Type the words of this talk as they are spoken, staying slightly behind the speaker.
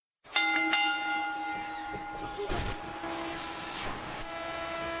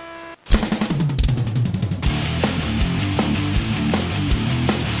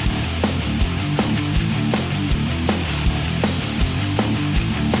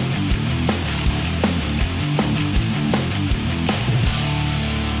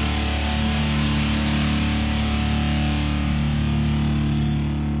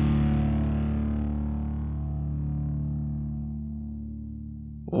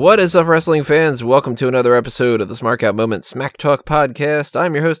What is up, wrestling fans? Welcome to another episode of the Smark Out Moment Smack Talk podcast.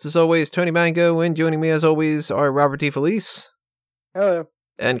 I'm your host, as always, Tony Mango, and joining me, as always, are Robert D. Felice. Hello.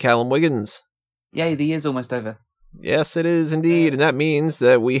 And Callum Wiggins. Yay, the year's almost over. Yes, it is indeed, and that means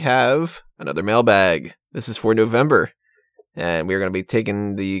that we have another mailbag. This is for November, and we're going to be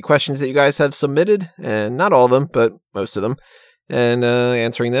taking the questions that you guys have submitted, and not all of them, but most of them, and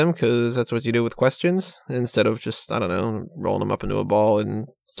answering them, because that's what you do with questions, instead of just, I don't know, rolling them up into a ball and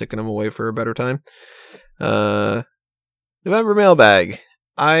sticking them away for a better time. November mailbag.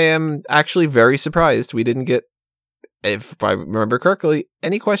 I am actually very surprised we didn't get, if I remember correctly,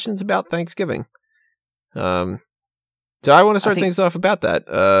 any questions about Thanksgiving. So I want to start things off about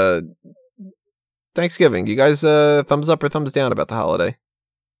that. Thanksgiving, you guys thumbs up or thumbs down about the holiday?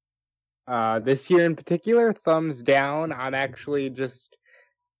 This year in particular, thumbs down. I'm actually just,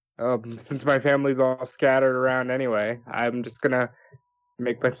 since my family's all scattered around anyway, I'm just gonna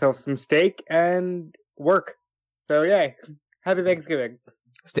make myself some steak and work. So yay, happy Thanksgiving.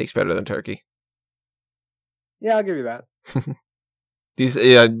 Steak's better than turkey. Yeah, I'll give you that.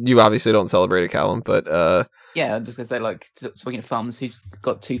 You obviously don't celebrate it, Callum, but yeah, I'm just gonna say, like, speaking of thumbs, who's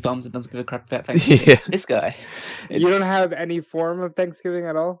got two thumbs and doesn't give a crap about Thanksgiving? Yeah. This guy. You don't have any form of Thanksgiving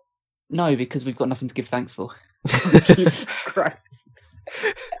at all? No, because we've got nothing to give thanks for. Jesus Christ.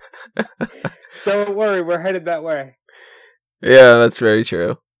 Don't worry, we're headed that way. Yeah, that's very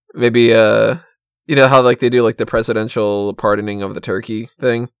true. Maybe, you know how like they do like the presidential pardoning of the turkey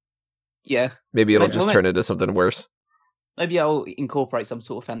thing? Yeah. Maybe it'll just turn into something worse. Maybe I'll incorporate some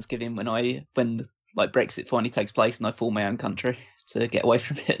sort of Thanksgiving when like Brexit finally takes place and I form my own country to get away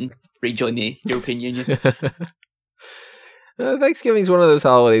from it and rejoin the European Union. Thanksgiving is one of those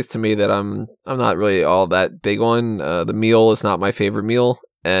holidays to me that I'm not really all that big on. The meal is not my favorite meal,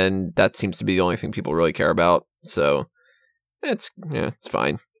 and that seems to be the only thing people really care about. So it's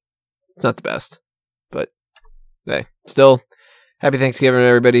fine. It's not the best, but hey, still happy Thanksgiving to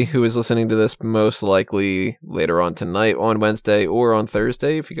everybody who is listening to this. Most likely later on tonight, on Wednesday, or on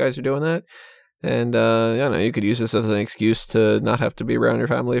Thursday if you guys are doing that. And I don't know, you could use this as an excuse to not have to be around your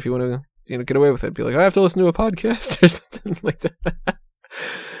family if you want to. Get away with it. Be like, I have to listen to a podcast or something like that.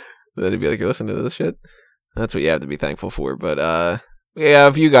 Then it'd be like, you're listening to this shit. That's what you have to be thankful for. But we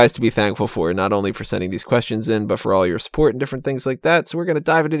have you guys to be thankful for, not only for sending these questions in, but for all your support and different things like that. So we're going to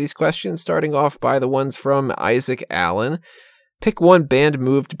dive into these questions, starting off by the ones from Isaac Allen. Pick one band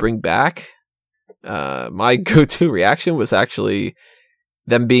move to bring back. My go-to reaction was actually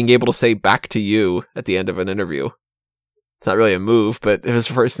them being able to say "back to you" at the end of an interview. It's not really a move, but it was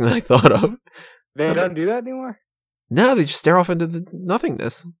the first thing I thought of. They don't do that anymore? No, they just stare off into the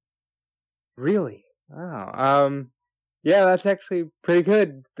nothingness. Really? Wow. Yeah, that's actually pretty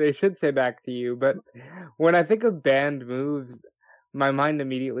good. They should say "back to you," but when I think of band moves, my mind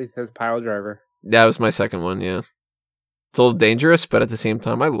immediately says pile driver. That was my second one, yeah. It's a little dangerous, but at the same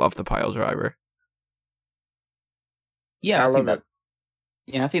time, I love the pile driver. Yeah, I think that.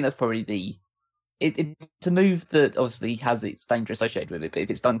 Yeah, I think that's probably it's a move that obviously has its danger associated with it, but if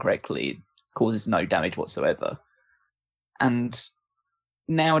it's done correctly, it causes no damage whatsoever. And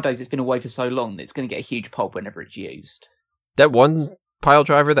nowadays, it's been away for so long that it's going to get a huge pop whenever it's used. That one pile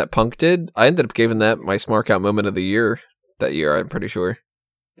driver that Punk did, I ended up giving that my Smark Out Moment of the Year that year, I'm pretty sure.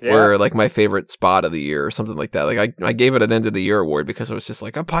 Yeah. Or like my favorite spot of the year or something like that. Like I gave it an End of the Year award because it was just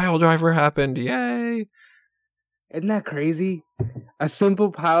like, a pile driver happened, yay! Isn't that crazy? A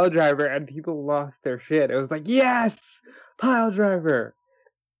simple pile driver and people lost their shit. It was like, yes! Pile driver!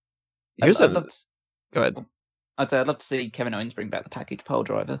 Go ahead. I'd love to see Kevin Owens bring back the package pile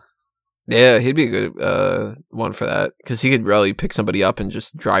driver. Yeah, he'd be a good one for that. Because he could really pick somebody up and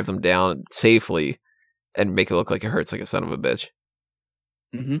just drive them down safely and make it look like it hurts like a son of a bitch.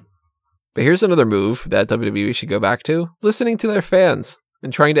 Mm-hmm. But here's another move that WWE should go back to. Listening to their fans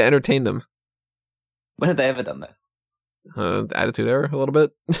and trying to entertain them. When have they ever done that? Attitude Era, a little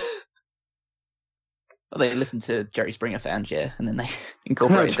bit. Well, they listened to Jerry Springer fans, yeah, and then they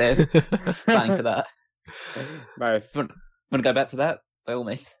incorporated their planning for that. Nice. Want to go back to that? By all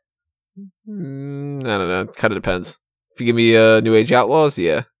means. I don't know. Kind of depends. If you give me New Age Outlaws,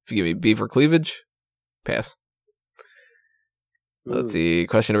 yeah. If you give me Beaver Cleavage, pass. Let's see.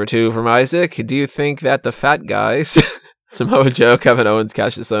 Question number 2 from Isaac. Do you think that the fat guys, Samoa Joe, Kevin Owens,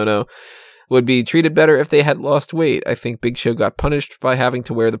 Cassius Ohno, would be treated better if they had lost weight? I think Big Show got punished by having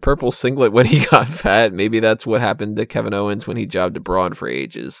to wear the purple singlet when he got fat. Maybe that's what happened to Kevin Owens when he jobbed to Braun for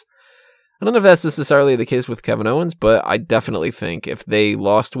ages. I don't know if that's necessarily the case with Kevin Owens, but I definitely think if they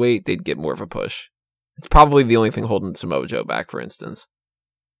lost weight, they'd get more of a push. It's probably the only thing holding Samoa Joe back, for instance.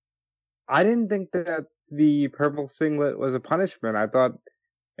 I didn't think that the purple singlet was a punishment. I thought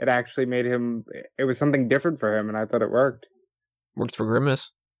it actually made him, it was something different for him, and I thought it worked. Works for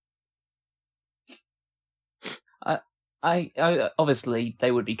Grimace. I obviously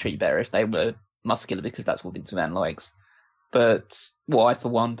they would be treated better if they were muscular because that's what Vince McMahon likes. But I, for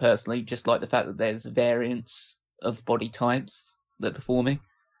one, personally, just like the fact that there's variants of body types that are performing,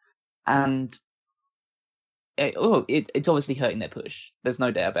 and it's obviously hurting their push. There's no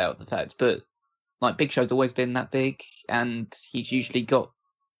doubt about the fact. But like Big Show's always been that big, and he's usually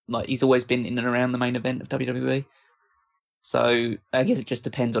he's always been in and around the main event of WWE. So I guess it just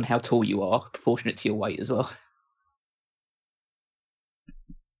depends on how tall you are, proportionate to your weight as well.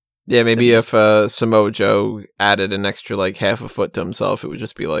 Yeah, maybe if Samoa Joe added an extra half a foot to himself, it would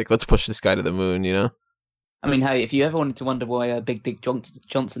just be let's push this guy to the moon, you know? I mean, hey, if you ever wanted to wonder why Big Dick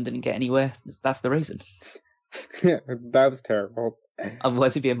Johnson didn't get anywhere, that's the reason. Yeah, that was terrible.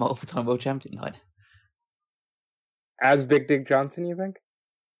 Otherwise, he'd be a multiple-time world champion, right? As Big Dick Johnson, you think?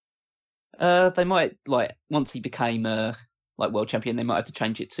 They might, once he became world champion, they might have to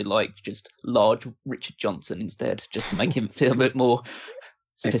change it to just large Richard Johnson instead, just to make him feel a bit more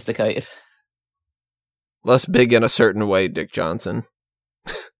sophisticated. Less big in a certain way, Dick Johnson.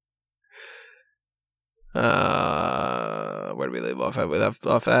 Where do we leave off at? We left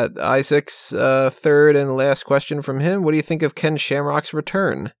off at Isaac's third and last question from him. What do you think of Ken Shamrock's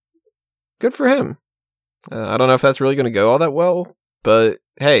return? Good for him. I don't know if that's really going to go all that well, but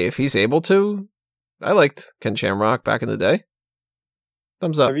hey, if he's able to, I liked Ken Shamrock back in the day.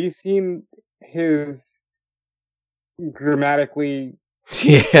 Thumbs up. Have you seen his grammatically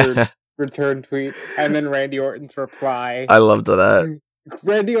return tweet and then Randy Orton's reply? I loved that.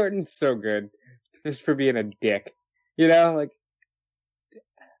 Randy Orton's so good just for being a dick. You know,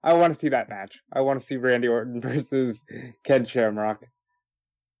 I want to see that match. I want to see Randy Orton versus Ken Shamrock.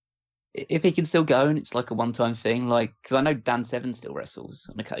 If he can still go and it's a one-time thing, because I know Dan Severn still wrestles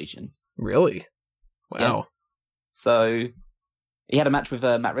on occasion. Really? Wow. Yeah. So he had a match with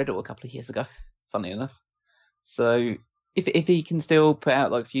Matt Riddle a couple of years ago, funnily enough. So if he can still put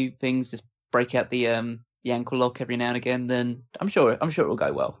out a few things, just break out the ankle lock every now and again, then I'm sure it will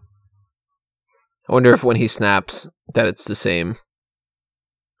go well. I wonder if when he snaps that it's the same,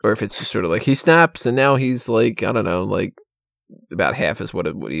 or if it's just sort of he snaps and now he's I don't know, about half is what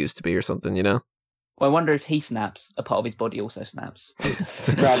he used to be or something, you know? Well, I wonder if he snaps, a part of his body also snaps.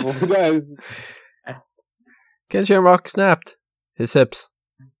 Probably does. Ken Shamrock snapped his hips.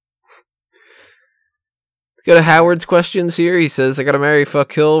 Go to Howard's questions here. He says, I got a marry, fuck,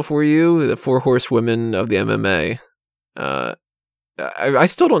 kill for you, the 4 horsewomen of the MMA. I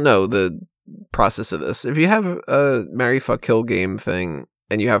still don't know the process of this. If you have a marry, fuck, kill game thing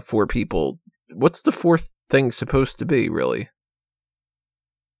and you have 4 people, what's the 4th thing supposed to be, really?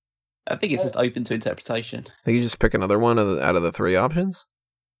 I think it's just open to interpretation. I think you just pick another one out of the 3 options?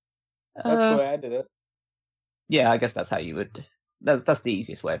 That's the way I did it. Yeah, I guess that's how you would. That's the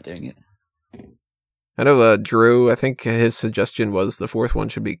easiest way of doing it. I know Drew, I think his suggestion was the 4th one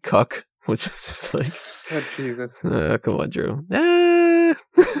should be cuck, which is just Oh, Jesus. come on, Drew. I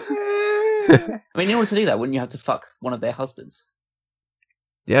mean, in order to do that, wouldn't you have to fuck one of their husbands?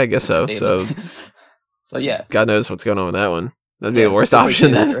 Yeah, I guess so. So, so yeah. God knows what's going on with that one. That'd be the worst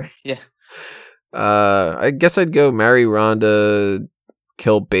option then. Yeah. I guess I'd go marry Ronda,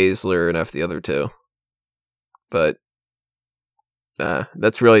 kill Baszler, and F the other 2. But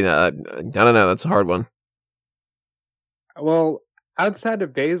that's really not. I don't know. That's a hard one. Well, outside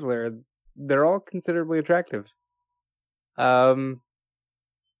of Baszler, they're all considerably attractive. So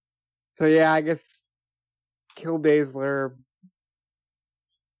yeah, I guess kill Baszler.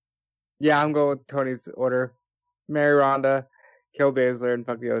 Yeah, I'm going with Tony's order. Marry Ronda, kill Baszler, and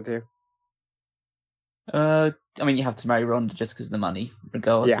fuck the other 2. I mean, you have to marry Ronda just because of the money,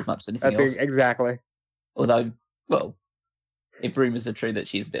 regardless as much as anything else. Exactly. Although, well, if rumours are true that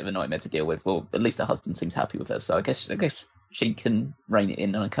she's a bit of a nightmare to deal with, well, at least her husband seems happy with her, so I guess she can rein it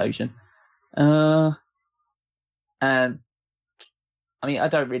in on occasion. And I mean, I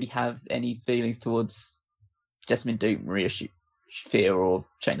don't really have any feelings towards Jessamine Duke, Maria Shafir, or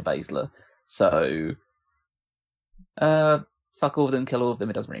Shayna Baszler, so fuck all of them, kill all of them.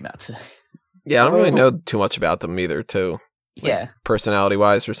 It doesn't really matter. Yeah, I don't really know too much about them either, too. Yeah. personality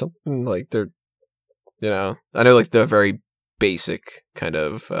wise or something. Like they're, I know like the very basic kind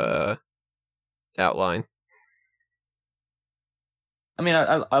of outline. I mean,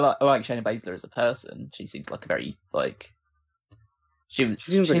 I like Shayna Baszler as a person. She seems like a very she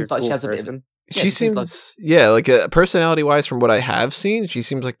seems like cool she has a bit of. person. She seems like personality wise, from what I have seen, she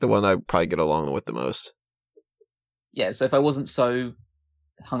seems like the one I probably get along with the most. Yeah, so if I wasn't so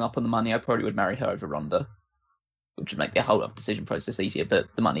hung up on the money, I probably would marry her over Ronda, which would make the whole decision process easier. But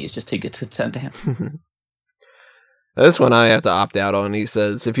the money is just too good to turn down. This one I have to opt out on. He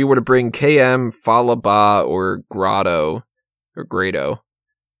says, if you were to bring KM, Fallah Bahh, or Grado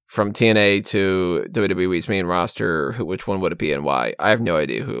from TNA to WWE's main roster, which one would it be and why? I have no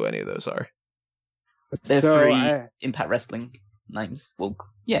idea who any of those are. They're three Impact Wrestling names. Well,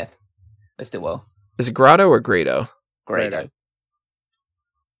 yeah, they still are. Is it Grado or Grado? Grado.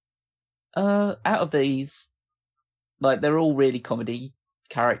 Out of these, like, they're all really comedy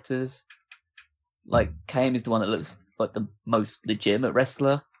characters. Like, KM is the one that looks like the most legitimate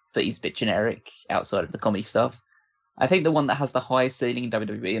wrestler, but he's a bit generic outside of the comedy stuff. I think the one that has the highest ceiling in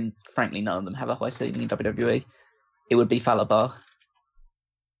WWE, and frankly none of them have a high ceiling in WWE, it would be Fallah Bahh.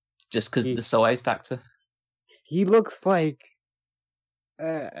 Just because of the size factor. He looks like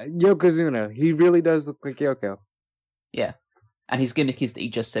Yokozuna. He really does look like Yoko. Yeah. And his gimmick is that he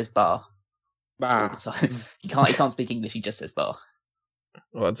just says bar. All the time. He can't speak English, he just says bar.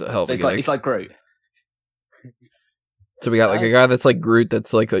 Well, that's a hell of a gimmick. It's like Groot. So we got like a guy that's like Groot,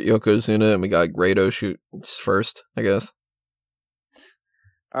 that's like a Yokozuna, and we got Grado shoots first, I guess.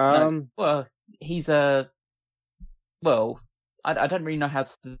 Well, he's a. Well, I don't really know how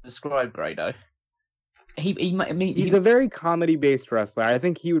to describe Grado. He's a very comedy-based wrestler. I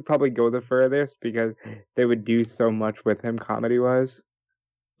think he would probably go the furthest because they would do so much with him comedy-wise.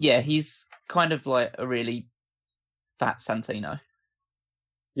 Yeah, he's kind of like a really fat Santino.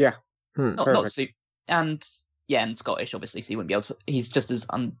 Yeah, not super, and Scottish obviously. So he wouldn't be able to. He's just as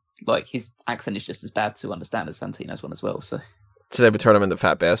like his accent is just as bad to understand as Santino's one as well. So they would turn him into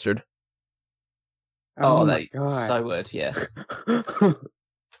fat bastard. Oh they so would, yeah.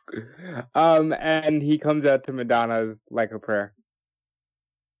 And he comes out to Madonna's Like a Prayer.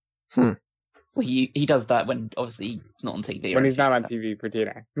 Well, he does that when obviously he's not on TV. When he's not on TV for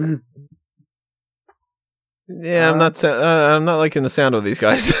TNA. Yeah, I'm not liking the sound of these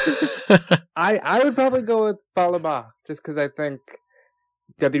guys. I would probably go with Fallah Bahh, just because I think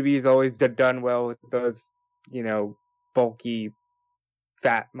WWE's always done well with those, bulky,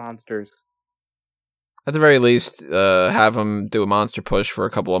 fat monsters. At the very least, have him do a monster push for a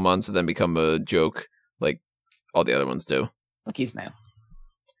couple of months and then become a joke like all the other ones do. Like he's now.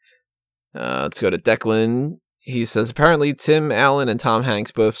 Let's go to Declan. He says, apparently Tim Allen and Tom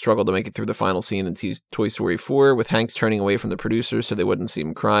Hanks both struggled to make it through the final scene in Toy Story 4, with Hanks turning away from the producers so they wouldn't see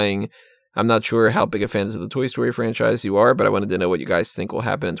him crying. I'm not sure how big a fans of the Toy Story franchise you are, but I wanted to know what you guys think will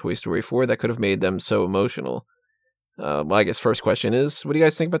happen in Toy Story 4 that could have made them so emotional. Well, I guess first question is, what do you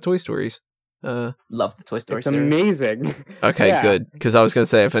guys think about Toy Stories? Love the Toy Story series. It's amazing. Okay, good. Because I was going to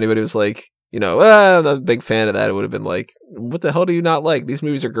say, if anybody was like, I'm a big fan of that, it would have been like, what the hell do you not like? These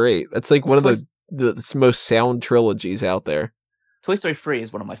movies are great. That's like one of the most sound trilogies out there. Toy Story 3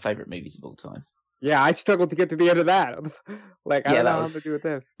 is one of my favorite movies of all time. Yeah, I struggled to get to the end of that. Like, I don't know how to do with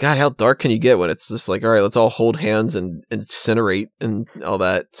this. God, how dark can you get when it's just like, all right, let's all hold hands and incinerate and all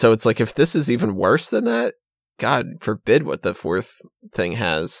that. So it's like, if this is even worse than that, God forbid what the fourth thing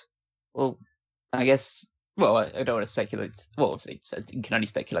has. Well, I guess, I don't want to speculate. Well, obviously, you can only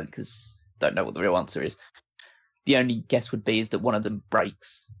speculate because don't know what the real answer is. The only guess would be is that one of them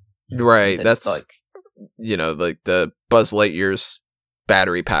breaks. Right, so that's like, like the Buzz Lightyear's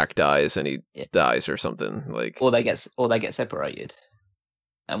battery pack dies and he dies or something, like, or they get separated,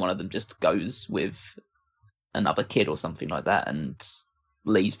 and one of them just goes with another kid or something like that and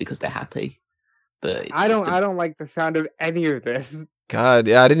leaves because they're happy. But I don't like the sound of any of this. God,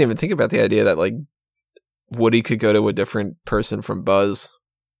 yeah, I didn't even think about the idea that like Woody could go to a different person from Buzz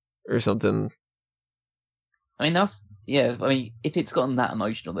or something. I mean, if it's gotten that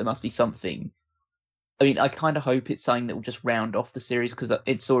emotional, there must be something. I mean, I kind of hope it's something that will just round off the series, because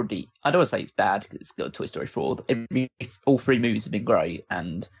it's already. I don't want to say it's bad because it's got Toy Story 4. All three movies have been great,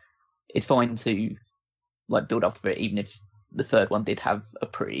 and it's fine to like build up for it, even if the third one did have a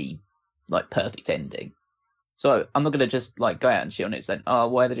pretty like perfect ending. So I'm not going to just like go out and shit on it saying, "Oh,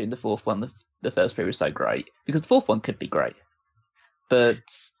 why are they doing the fourth one? The first three were so great," because the fourth one could be great, but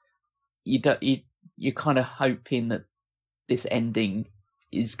you're kind of hoping that this ending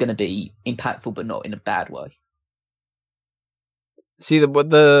is going to be impactful, but not in a bad way. See,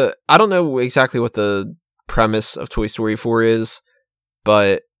 I don't know exactly what the premise of Toy Story 4 is,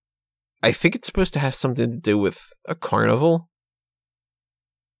 but I think it's supposed to have something to do with a carnival.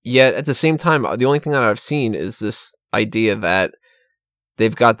 Yet at the same time, the only thing that I've seen is this idea that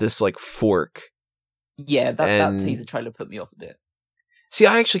they've got this like fork. Yeah, that teaser trailer put me off a bit. See,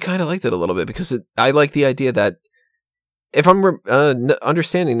 I actually kind of liked it a little bit because I like the idea that if I'm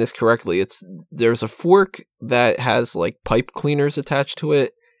understanding this correctly, there's a fork that has like pipe cleaners attached to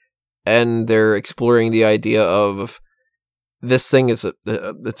it, and they're exploring the idea of this thing is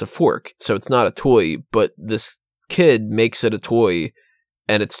it's a fork, so it's not a toy, but this kid makes it a toy,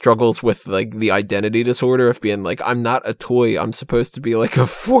 and it struggles with like the identity disorder of being like, I'm not a toy, I'm supposed to be like a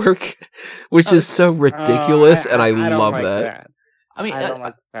fork, which is so ridiculous, and I love like that. I mean, I don't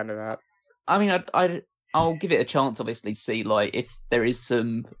like the sound of that. I mean, I'll give it a chance, obviously, see like if there is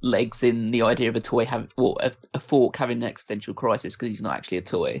some legs in the idea of a toy a fork having an existential crisis because he's not actually a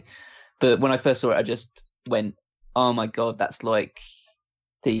toy. But when I first saw it, I just went, "Oh my god, that's like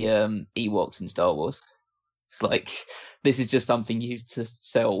the Ewoks in Star Wars." It's like this is just something used to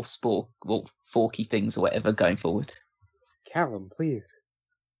sell forky things or whatever going forward. Callum, please.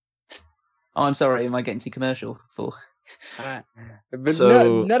 Oh, I'm sorry. Am I getting too commercial for? But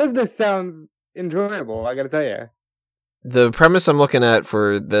So- none of this sounds enjoyable, I gotta tell you. The premise I'm looking at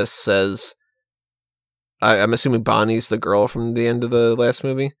for this says, I'm assuming Bonnie's the girl from the end of the last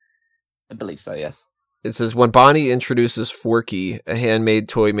movie. I believe so. Yes. It says, when Bonnie introduces Forky, a handmade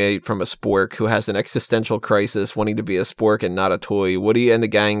toy made from a spork who has an existential crisis wanting to be a spork and not a toy, Woody and the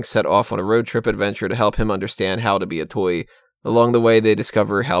gang set off on a road trip adventure to help him understand how to be a toy. Along the way, they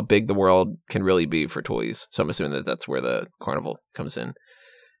discover how big the world can really be for toys. So I'm assuming that that's where the carnival comes in.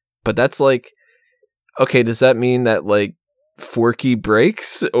 But that's like, okay, does that mean that like Forky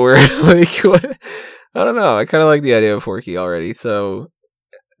breaks? Or like, what? I don't know. I kind of like the idea of Forky already. So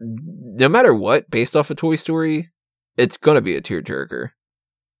no matter what, based off of Toy Story, it's going to be a tearjerker.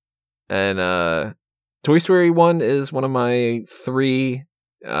 And Toy Story 1 is one of my 3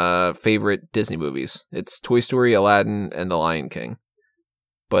 favorite Disney movies. It's Toy Story, Aladdin, and The Lion King.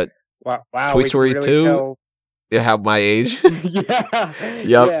 But Wow, Toy we can Story really 2? tell- you have my age. yeah. Yep.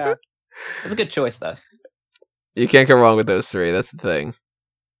 Yeah. That's a good choice, though. You can't go wrong with those 3. That's the thing.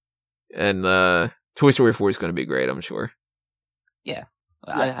 And Toy Story 4 is going to be great, I'm sure.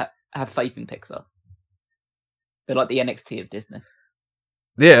 I have faith in Pixar. They're like the NXT of Disney.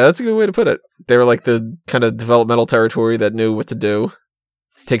 Yeah, that's a good way to put it. They were like the kind of developmental territory that knew what to do.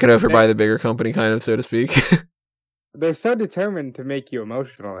 Taken over by the bigger company, kind of, so to speak. They're so determined to make you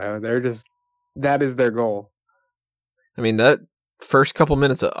emotional, though. That is their goal. I mean, that first couple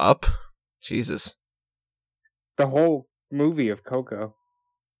minutes of Up, Jesus. The whole movie of Coco.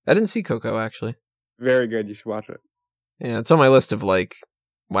 I didn't see Coco, actually. Very good. You should watch it. Yeah, it's on my list of, like,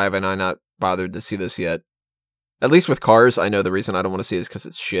 why haven't I not bothered to see this yet? At least with Cars, I know the reason I don't want to see it is because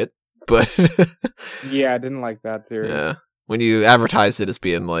it's shit. But, Yeah, I didn't like that series. yeah. When you advertise it as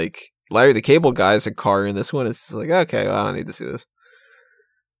being, like, Larry the Cable Guy's a car in this one, it's like, okay, well, I don't need to see this.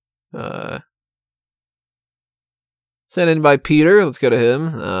 Sent in by Peter. Let's go to him.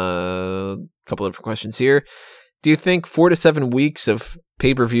 A couple of questions here. Do you think 4 to 7 weeks of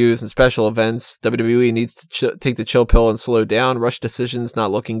pay-per-views and special events, WWE needs to take the chill pill and slow down? Rush decisions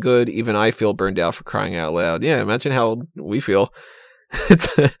not looking good. Even I feel burned out for crying out loud. Yeah, imagine how we feel.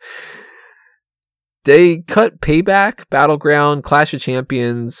 They cut Payback, Battleground, Clash of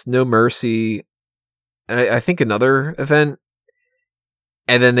Champions, No Mercy, and I think another event.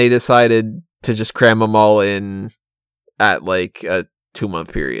 And then they decided to just cram them all in at like a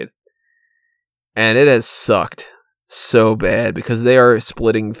 2-month period. And it has sucked so bad because they are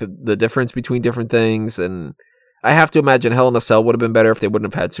splitting the difference between different things. And I have to imagine Hell in a Cell would have been better if they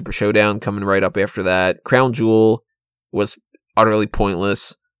wouldn't have had Super Showdown coming right up after that. Crown Jewel was utterly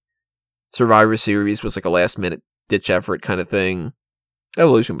pointless. Survivor Series was like a last minute ditch effort kind of thing.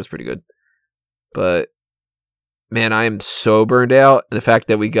 Evolution was pretty good. But man, I am so burned out. And the fact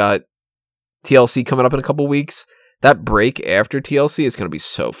that we got TLC coming up in a couple weeks, that break after TLC is going to be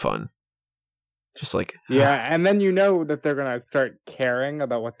so fun. Just like, Yeah, and then you know that they're gonna start caring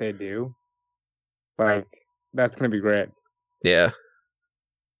about what they do. Like, that's gonna be great. yeah.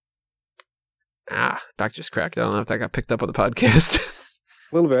 Back just cracked. I don't know if that got picked up on the podcast.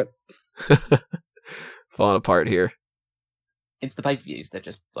 A little bit. Falling apart here. It's the pay-per-views. They're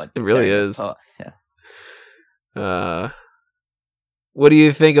just like It really tearing us is. apart. Yeah. What do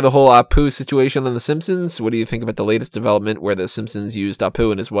you think of the whole Apu situation on The Simpsons? What do you think about the latest development where The Simpsons used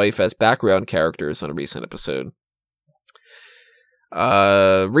Apu and his wife as background characters on a recent episode?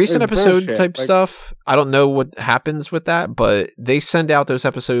 Recent It's episode bullshit. type Like- stuff. I don't know what happens with that, but they send out those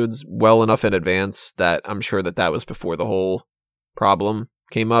episodes well enough in advance that I'm sure that was before the whole problem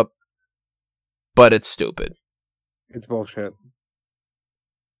came up. But it's stupid. It's bullshit.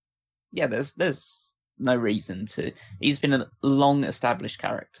 Yeah, there's no reason to. He's been a long established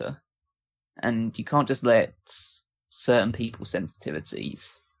character, and you can't just let certain people's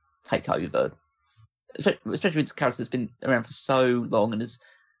sensitivities take over. Especially with a character that's been around for so long and has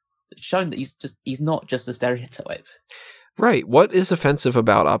shown that he's not just a stereotype. Right. What is offensive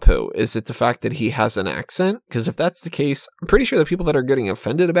about Apu? Is it the fact that he has an accent? Because if that's the case, I'm pretty sure the people that are getting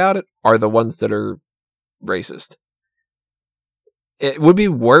offended about it are the ones that are racist. It would be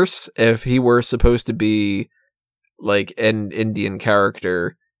worse if he were supposed to be like an Indian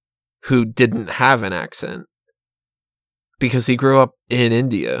character who didn't have an accent because he grew up in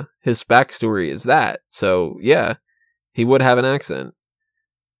India. His backstory is that. So, yeah, he would have an accent.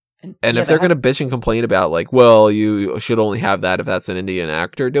 And yeah, if they're going to bitch and complain about, like, well, you should only have that if that's an Indian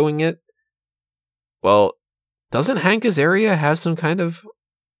actor doing it, well, doesn't Hank Azaria have some kind of,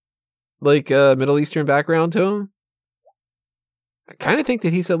 like, Middle Eastern background to him? I kind of think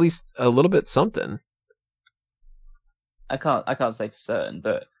that he's at least a little bit something. I can't say for certain,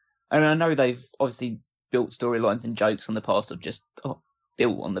 but I know they've obviously built storylines and jokes on the past of just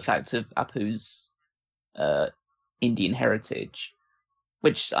built on the fact of Apu's Indian heritage,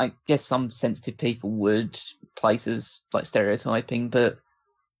 which I guess some sensitive people would place as like stereotyping, but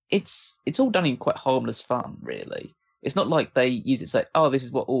it's all done in quite harmless fun, really. It's not like they use it to say, oh, this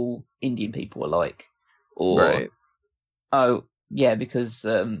is what all Indian people are like, or Right. oh yeah, because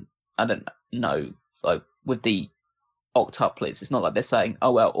I don't know, like with the octuplets, it's not like they're saying,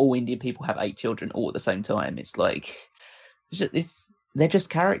 oh well, all Indian people have 8 children all at the same time. It's like they're just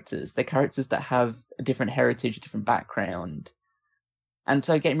characters. They're characters that have a different heritage, a different background. And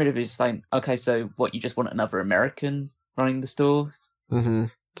so getting rid of it is saying, okay, so what, you just want another American running the store? Mm-hmm.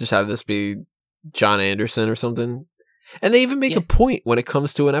 Just have this be John Anderson or something. And they even make Yeah. a point when it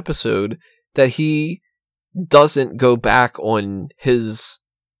comes to an episode that he doesn't go back on his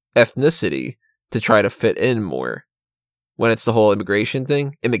ethnicity to try to fit in more. When it's the whole immigration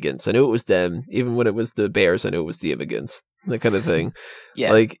thing, immigrants, I knew it was them. Even when it was the Bears, I knew it was the immigrants. That kind of thing.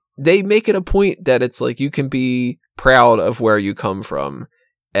 Yeah. Like, they make it a point that it's like you can be proud of where you come from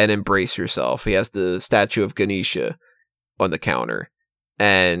and embrace yourself. He has the statue of Ganesha on the counter.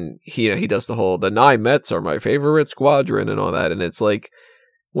 And he does the whole, the 9 Mets are my favorite squadron and all that. And it's like,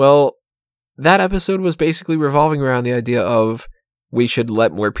 well, that episode was basically revolving around the idea of we should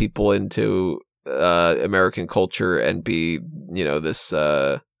let more people into American culture and be, this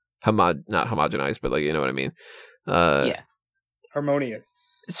not homogenized, but like, you know what I mean? Yeah. Harmonious.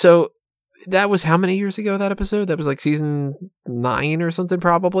 So that was how many years ago, that episode? That was like season 9 or something,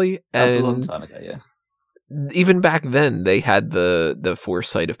 probably. That was a long And time ago, yeah. even back then, they had the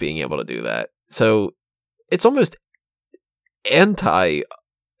foresight of being able to do that. So it's almost anti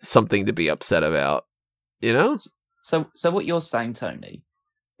something to be upset about, you know? So what you're saying, Tony,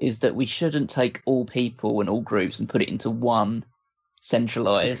 is that we shouldn't take all people and all groups and put it into one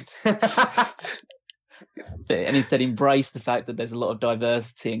centralized thing, and instead embrace the fact that there's a lot of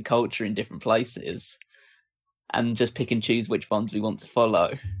diversity and culture in different places, and just pick and choose which ones we want to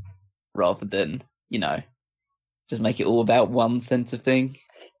follow, rather than, just make it all about one sense of thing.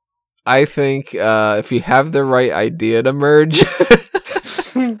 I think if you have the right idea to merge,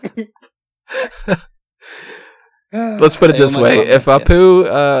 let's put it They this almost way: love if that,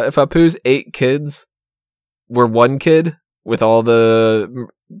 if Apu's 8 kids were one kid with all the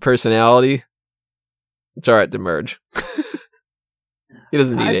personality, it's all right to merge. He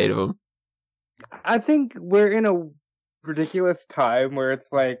doesn't need 8 of them. I think we're in a ridiculous time where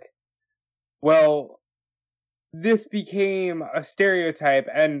it's like, well, this became a stereotype,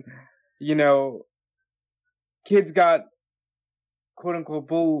 and kids got quote unquote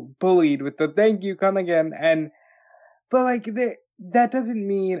bullied with the "thank you, come again," but like that doesn't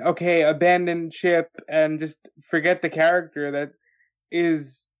mean, okay, abandon ship and just forget the character that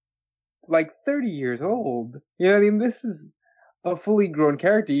is like 30 years old. You know what I mean? This is a fully grown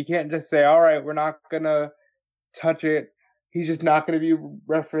character. You can't just say, all right, we're not gonna touch it. He's just not gonna be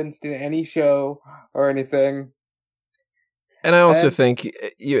referenced in any show or anything. And I also And- think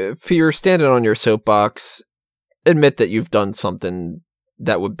if you're standing on your soapbox, admit that you've done something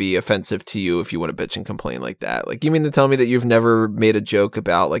that would be offensive to you if you want to bitch and complain like that. Like, you mean to tell me that you've never made a joke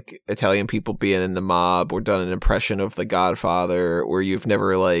about, like, Italian people being in the mob, or done an impression of The Godfather, or you've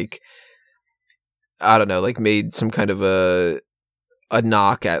never, like, I don't know, like, made some kind of a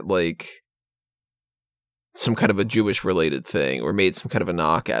knock at, like, some kind of a Jewish related thing, or made some kind of a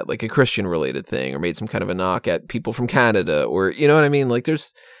knock at like a Christian related thing, or made some kind of a knock at people from Canada, or you know what I mean? Like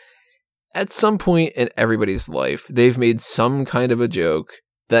there's at some point in everybody's life, they've made some kind of a joke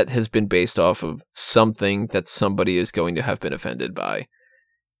that has been based off of something that somebody is going to have been offended by.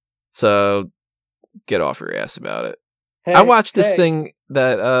 So get off your ass about it. Hey, I watched this thing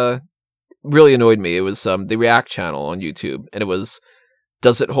that really annoyed me. It was the React channel on YouTube, and it was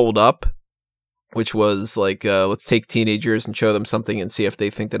Does It Hold Up? Which was like, let's take teenagers and show them something and see if they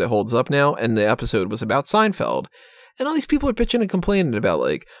think that it holds up now. And the episode was about Seinfeld. And all these people are bitching and complaining about,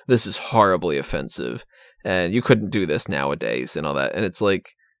 like, this is horribly offensive, and you couldn't do this nowadays, and all that. And it's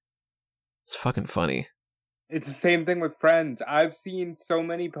like, it's fucking funny. It's the same thing with Friends. I've seen so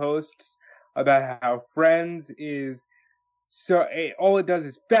many posts about how Friends is all it does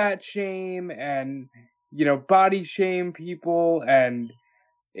is fat shame and, body shame people, and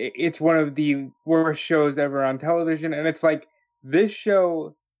it's one of the worst shows ever on television. And it's like, this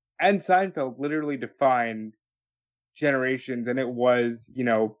show and Seinfeld literally defined generations, and it was,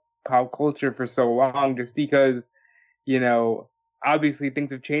 pop culture for so long, just because, obviously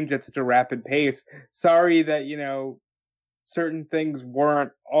things have changed at such a rapid pace. Sorry that, certain things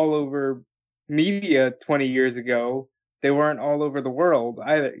weren't all over media 20 years ago. They weren't all over the world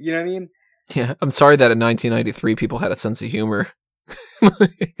either. You know what I mean? Yeah, I'm sorry that in 1993 people had a sense of humor.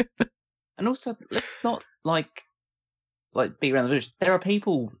 And also, let's not like beat around the bush. There are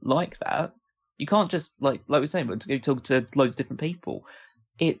people like that. You can't just like we're saying, but to go talk to loads of different people.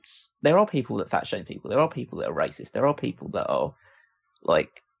 There are people that fat shame people. There are people that are racist. There are people that are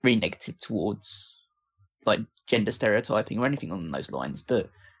like really negative towards like gender stereotyping or anything along those lines. But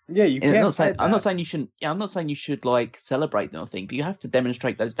yeah, you can't. I'm not saying you shouldn't. Yeah, I'm not saying you should like celebrate them or thing. But you have to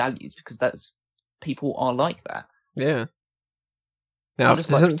demonstrate those values, because people are like that. Yeah. Now,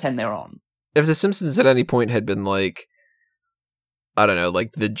 just like pretend they're on. If The Simpsons at any point had been like, I don't know,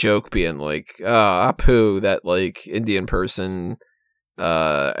 like the joke being like, Apu, that like Indian person,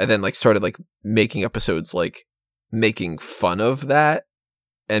 and then like started like making episodes like making fun of that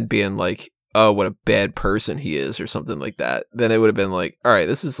and being like, oh, what a bad person he is, or something like that, then it would have been like, all right,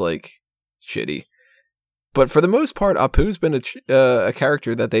 this is like shitty. But for the most part, Apu's been a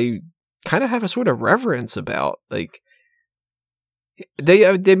character that they kind of have a sort of reverence about. Like,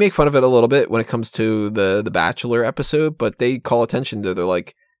 they make fun of it a little bit when it comes to the Bachelor episode, but they call attention to, they're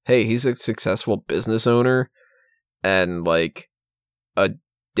like, hey, he's a successful business owner and like a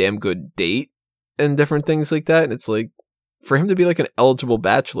damn good date and different things like that. And it's like, for him to be like an eligible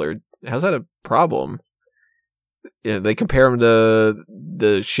bachelor, how's that a problem? Yeah, they compare him to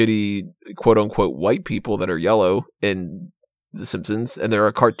the shitty quote unquote white people that are yellow in The Simpsons, and they're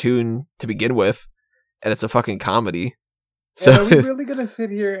a cartoon to begin with, and it's a fucking comedy. So are we really gonna sit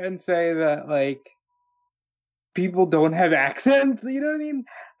here and say that like people don't have accents? You know what I mean?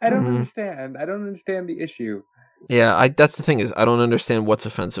 I don't understand. I don't understand the issue. Yeah, that's the thing, is I don't understand what's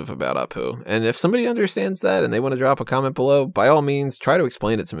offensive about Apu. And if somebody understands that and they want to drop a comment below, by all means, try to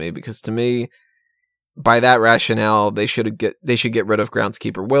explain it to me, because to me, by that rationale, they should get rid of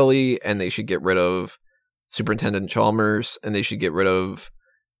groundskeeper Willie, and they should get rid of Superintendent Chalmers, and they should get rid of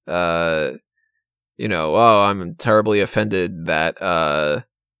I'm terribly offended that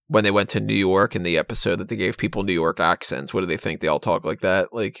when they went to New York in the episode that they gave people New York accents. What do they think? They all talk like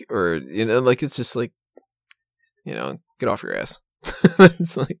that? Like, or, like, it's just like, get off your ass.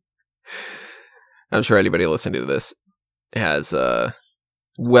 It's like, I'm sure anybody listening to this has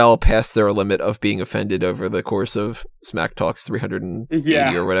well past their limit of being offended over the course of Smack Talk's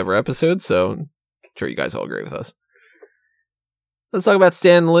 380 or whatever episodes, so I'm sure you guys all agree with us. Let's talk about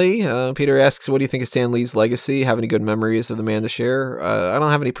Stan Lee. Peter asks, what do you think of Stan Lee's legacy? Have any good memories of the man to share? I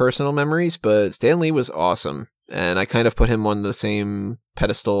don't have any personal memories, but Stan Lee was awesome. And I kind of put him on the same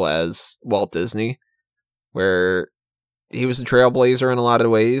pedestal as Walt Disney, where he was a trailblazer in a lot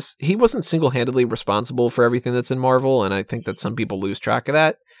of ways. He wasn't single-handedly responsible for everything that's in Marvel, and I think that some people lose track of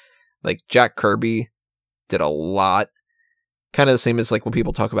that. Like, Jack Kirby did a lot. Kind of the same as like when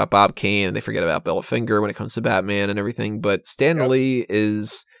people talk about Bob Kane and they forget about Bill Finger when it comes to Batman and everything. But Stan Lee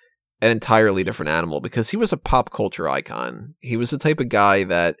is an entirely different animal, because he was a pop culture icon. He was the type of guy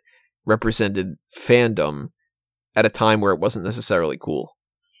that represented fandom at a time where it wasn't necessarily cool.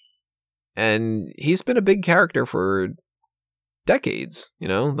 And he's been a big character for decades,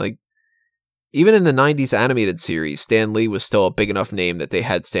 like even in the 90s animated series, Stan Lee was still a big enough name that they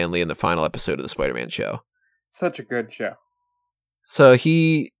had Stan Lee in the final episode of the Spider-Man show. Such a good show. So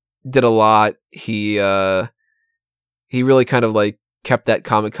he did a lot. He really kind of like kept that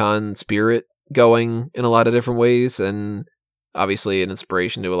Comic-Con spirit going in a lot of different ways, and obviously an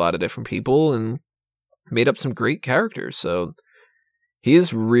inspiration to a lot of different people. And made up some great characters. So he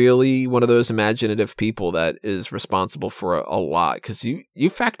is really one of those imaginative people that is responsible for a lot, because you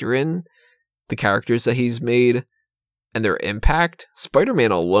factor in the characters that he's made and their impact.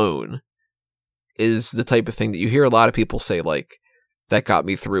 Spider-Man alone is the type of thing that you hear a lot of people say, like, that got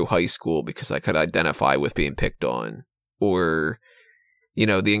me through high school because I could identify with being picked on. Or, you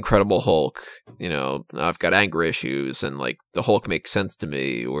know, the Incredible Hulk, you know, I've got anger issues and, like, the Hulk makes sense to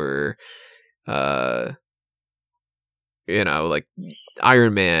me. Or, you know, like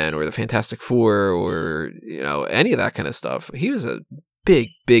Iron Man or the Fantastic Four, or, you know, any of that kind of stuff. He was a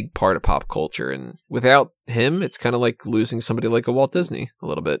big part of pop culture, and without him, it's kind of like losing somebody like a Walt Disney a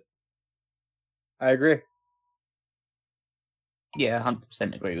little bit. I agree. Yeah,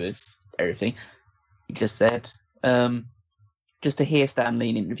 100% agree with everything you just said. Just to hear Stan Lee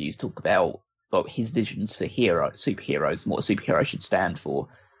in interviews talk about his visions for superheroes, and what a superhero should stand for.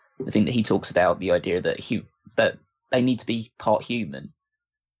 The thing that he talks about, the idea that that they need to be part human,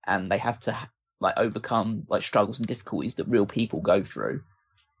 and they have to like overcome like struggles and difficulties that real people go through.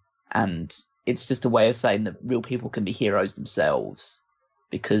 And it's just a way of saying that real people can be heroes themselves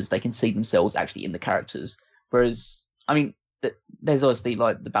because they can see themselves actually in the characters. Whereas, I mean, there's obviously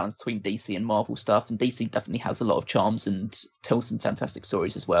like the balance between DC and Marvel stuff, and DC definitely has a lot of charms and tells some fantastic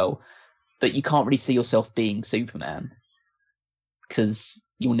stories as well. But you can't really see yourself being Superman because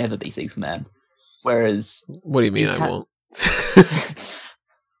you'll never be Superman. Whereas, what do you mean I won't?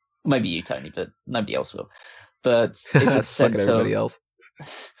 Maybe you, Tony, but nobody else will. But it's just a sense of everybody else.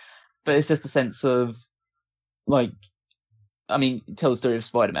 But it's just a sense of, like, I mean, tell the story of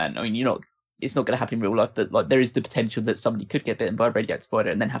Spider-Man. I mean, it's not going to happen in real life, but like there is the potential that somebody could get bitten by a radioactive spider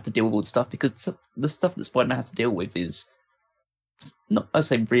and then have to deal with all the stuff, because the stuff that Spider-Man has to deal with is not, I'd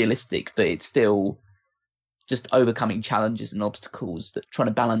say, realistic, but it's still just overcoming challenges and obstacles, that trying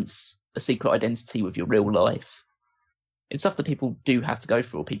to balance a secret identity with your real life. It's stuff that people do have to go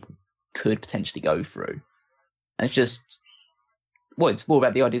through, or people could potentially go through. And it's just, well, it's more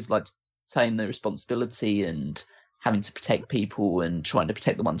about the ideas like saying the responsibility and having to protect people and trying to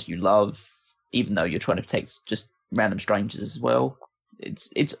protect the ones you love, even though you're trying to protect just random strangers as well.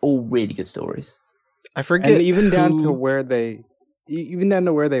 It's all really good stories. I forget, and even down to where they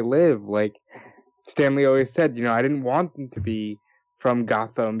live. Like Stan Lee always said, you know, I didn't want them to be from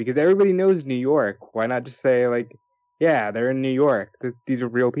Gotham because everybody knows New York. Why not just say, like, yeah, they're in New York. These are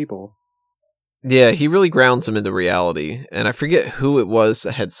real people. Yeah, he really grounds them into reality. And I forget who it was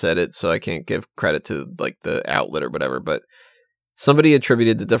that had said it, so I can't give credit to like the outlet or whatever, but somebody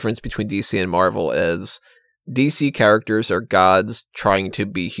attributed the difference between DC and Marvel as DC characters are gods trying to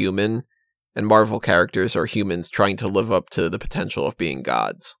be human, and Marvel characters are humans trying to live up to the potential of being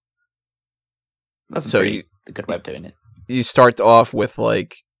gods. That's a good way of doing it. You start off with,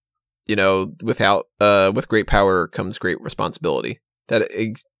 like, you know, with great power comes great responsibility.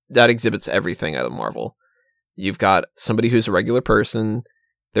 That exhibits everything out of Marvel. You've got somebody who's a regular person.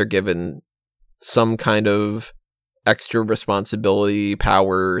 They're given some kind of extra responsibility,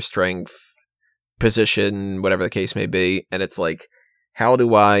 power, strength, position, whatever the case may be. And it's like, how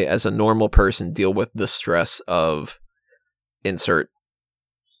do I, as a normal person, deal with the stress of insert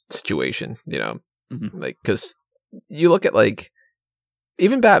situation, you know? Mm-hmm. Like, because you look at, like,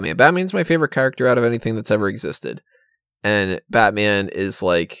 even Batman. Batman's my favorite character out of anything that's ever existed. And Batman is,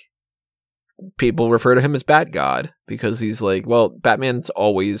 like, people refer to him as Bat God because he's like, well, Batman's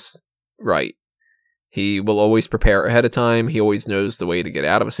always right. He will always prepare ahead of time. He always knows the way to get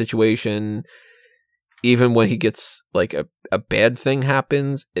out of a situation. Even when he gets, like, a bad thing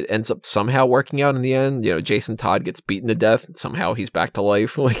happens, it ends up somehow working out in the end. You know, Jason Todd gets beaten to death. Somehow he's back to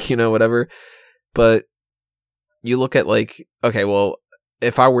life, like, you know, whatever. But you look at, like, okay, well,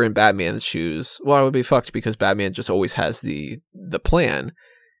 if I were in Batman's shoes, well, I would be fucked because Batman just always has the plan.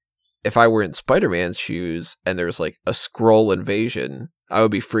 If I were in Spider-Man's shoes and there's, like, a Skrull invasion, I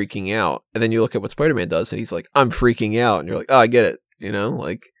would be freaking out. And then you look at what Spider-Man does and he's like, I'm freaking out. And you're like, oh, I get it. You know,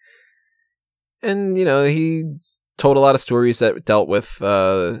 like, and, you know, he told a lot of stories that dealt with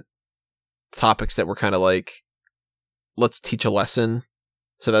topics that were kind of like, let's teach a lesson.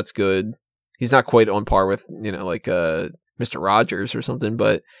 So that's good. He's not quite on par with, you know, like Mr. Rogers or something,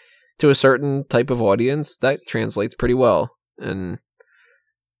 but to a certain type of audience, that translates pretty well. And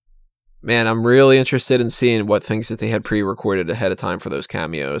man, I'm really interested in seeing what things that they had pre-recorded ahead of time for those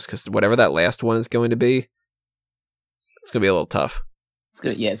cameos, because whatever that last one is going to be, it's going to be a little tough. It's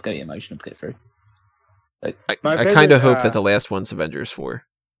going to be emotional to get through. I kind of hope that the last one's Avengers 4.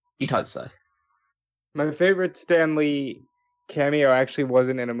 You'd hope so. My favorite Stan Lee cameo actually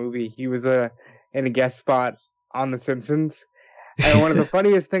wasn't in a movie. He was in a guest spot on The Simpsons. And one of the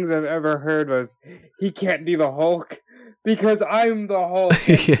funniest things I've ever heard was, he can't be the Hulk because I'm the Hulk.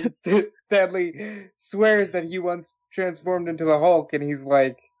 Yeah. And Stanley swears that he once transformed into the Hulk, and he's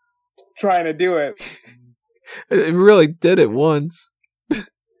like trying to do it. It really did it once.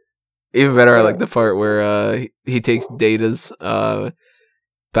 Even better, I like the part where he takes Data's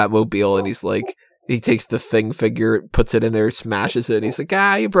Batmobile and he's like, he takes the Thing figure, puts it in there, smashes it, and he's like,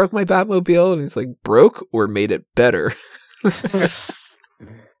 you broke my Batmobile. And he's like, broke or made it better? I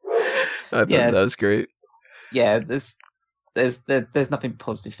thought that was great. Yeah, there's nothing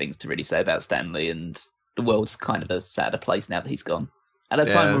positive things to really say about Stanley, and the world's kind of a sadder place now that he's gone. At a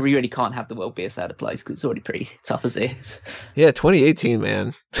time where we really can't have the world be a sadder place because it's already pretty tough as it is. Yeah, 2018,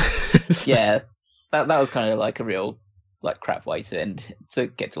 man. Yeah, that was kind of like a real like crap way to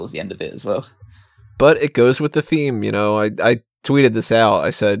get towards the end of it as well. But it goes with the theme, you know. I tweeted this out. I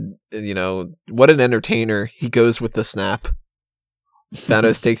said, you know, what an entertainer. He goes with the snap.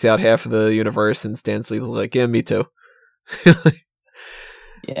 Thanos takes out half of the universe, and Stan Lee's like, yeah, me too.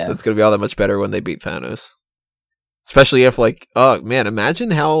 Yeah, so it's gonna be all that much better when they beat Thanos. Especially if, like, oh man,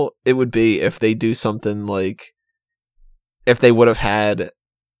 imagine how it would be if they do something like, if they would have had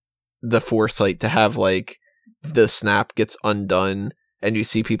the foresight to have, like, the snap gets undone and you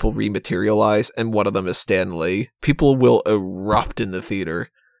see people rematerialize and one of them is Stan Lee. People will erupt in the theater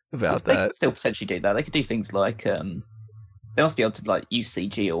about they that. could still potentially do that. They could do things like, they must be able to, like, use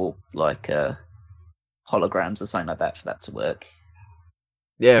CG or, like, holograms or something like that for that to work.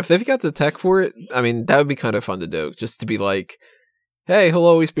 Yeah, if they've got the tech for it, I mean, that would be kind of fun to do. Just to be like, hey, he'll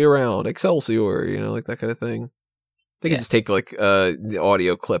always be around, Excelsior, you know, like that kind of thing. They could just take, like, the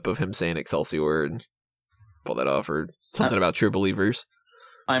audio clip of him saying Excelsior and pull that off, or something about True Believers.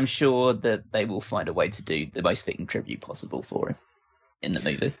 I'm sure that they will find a way to do the most fitting tribute possible for him in the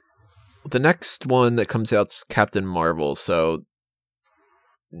movie. The next one that comes out's Captain Marvel, so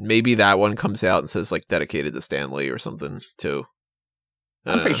maybe that one comes out and says, like, dedicated to Stan Lee or something, too.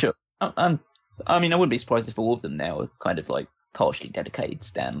 I'm pretty sure. I mean, I wouldn't be surprised if all of them now are kind of like partially dedicated to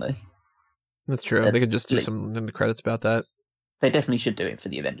Stan Lee. That's true. They could just do some in the credits about that. They definitely should do it for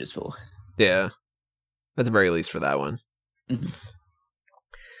the Avengers 4. Yeah. At the very least for that one. Mm-hmm.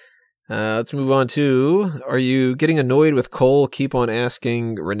 Let's move on to, are you getting annoyed with Cole? Keep on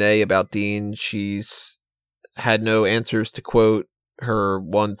asking Renee about Dean. She's had no answers to quote her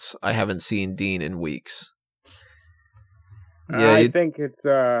once. I haven't seen Dean in weeks. Yeah, I think it's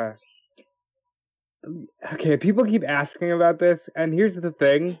okay, people keep asking about this, and here's the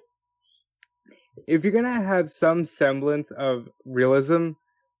thing. If you're gonna have some semblance of realism,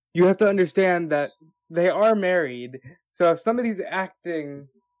 you have to understand that they are married. So if somebody's acting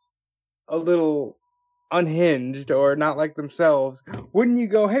a little unhinged or not like themselves, wouldn't you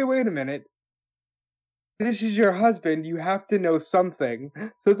go, hey, wait a minute, this is your husband, you have to know something.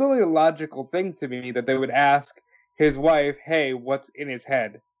 So it's only a logical thing to me that they would ask his wife, hey, what's in his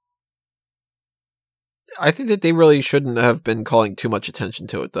head? I think that they really shouldn't have been calling too much attention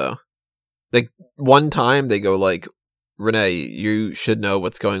to it, though. Like, one time they go like, Renee, you should know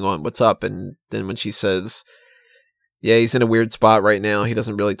what's going on, what's up? And then when she says, yeah, he's in a weird spot right now, he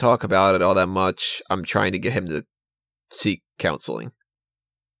doesn't really talk about it all that much, I'm trying to get him to seek counseling.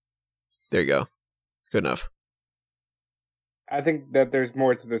 There you go. Good enough. I think that there's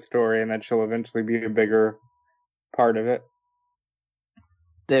more to the story and that she'll eventually be a bigger part of it.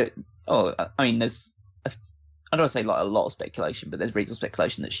 There's, I don't want to say like a lot of speculation, but there's reasonable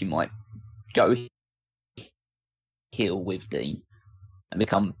speculation that she might go heel with Dean and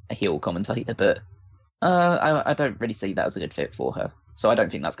become a heel commentator, but I don't really see that as a good fit for her, so I don't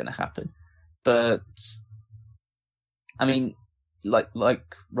think that's going to happen. But I mean, like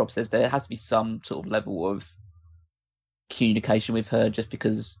Rob says, there has to be some sort of level of communication with her, just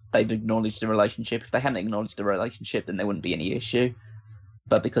because they've acknowledged the relationship. If they hadn't acknowledged the relationship, then there wouldn't be any issue.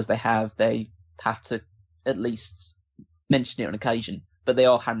 But because they have to at least mention it on occasion. But they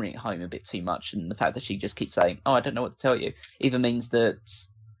are hammering it home a bit too much, and the fact that she just keeps saying, "Oh, I don't know what to tell you," either means that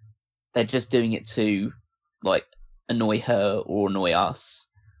they're just doing it to like annoy her or annoy us,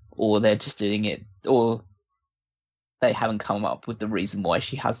 or they're just doing it, or they haven't come up with the reason why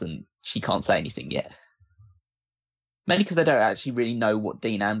she can't say anything yet. Mainly because they don't actually really know what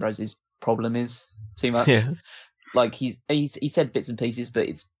Dean Ambrose's problem is too much. Yeah. Like he said bits and pieces, but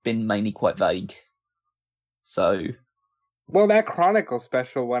it's been mainly quite vague. So, well, that Chronicle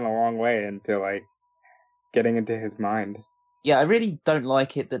special went a long way into like getting into his mind. Yeah, I really don't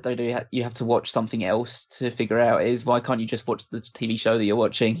like it that you have to watch something else to figure out is why can't you just watch the TV show that you're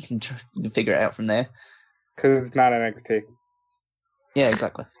watching and figure it out from there? Because it's not NXT. Yeah,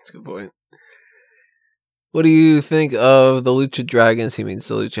 exactly. That's a good point. What do you think of the Lucha Dragons? He means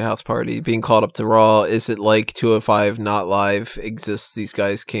the Lucha House Party being called up to Raw. Is it like 205 Not Live exists? These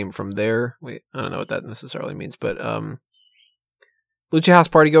guys came from there. Wait, I don't know what that necessarily means, but Lucha House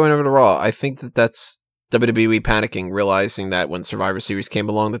Party going over to Raw. I think that's WWE panicking, realizing that when Survivor Series came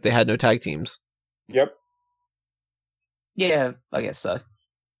along that they had no tag teams. Yep. Yeah, I guess so.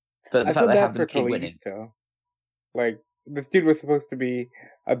 But the I fact feel they bad have for them keep winning. Kalisto. Like, this dude was supposed to be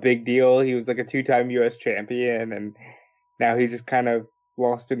a big deal. He was like a 2-time U.S. champion, and now he's just kind of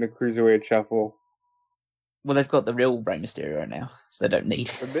lost in the cruiserweight shuffle. Well, they've got the real Rey Mysterio now, so they don't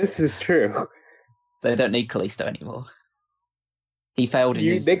need But this is true. they don't need Kalisto anymore. He failed in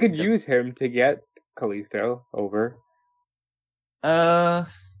his. They could use him to get Kalisto over.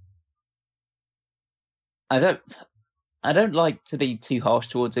 I don't like to be too harsh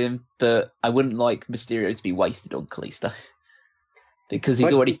towards him, but I wouldn't like Mysterio to be wasted on Kalisto because he's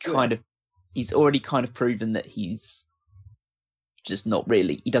But already he could. kind of proven that he's just not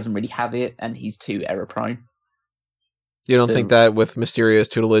really. He doesn't really have it, and he's too error prone. You don't So- think that with Mysterio's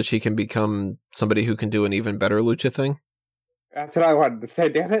tutelage he can become somebody who can do an even better lucha thing? That's what I wanted to say,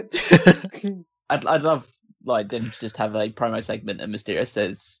 damn it. I'd love like them to just have a promo segment, and Mysterio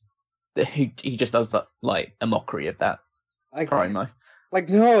says that he just does like a mockery of that like, promo. like,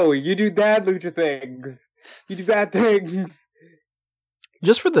 no, you do bad lucha things. You do bad things.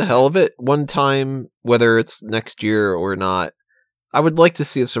 Just for the hell of it, one time, whether it's next year or not, I would like to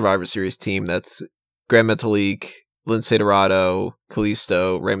see a Survivor Series team that's Grand Metalik, Lince Dorado,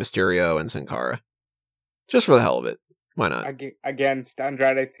 Kalisto, Rey Mysterio, and Sin Cara. Just for the hell of it. Why not? Against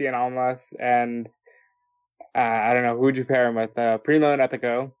Andrade Cien Almas and I don't know, who would you pair him with? Primo and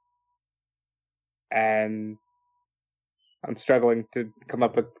Ethico. And I'm struggling to come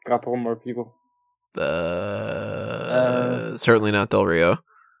up with a couple more people. Certainly not Del Rio.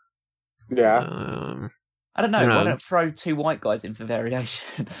 Yeah. I don't know. I don't Why know. don't throw two white guys in for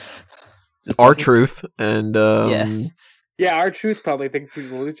variation? Just Our like- Truth and Yeah, our truth probably thinks he's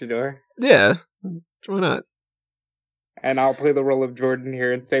a luchador. yeah, why not? And I'll play the role of Jordan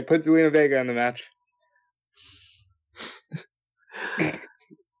here and say, put Zelina Vega in the match.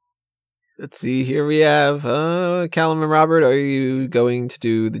 Let's see. Here we have Callum and Robert. Are you going to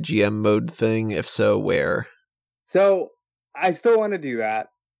do the GM mode thing? If so, where? So I still want to do that.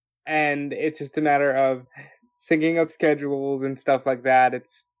 And it's just a matter of syncing up schedules and stuff like that.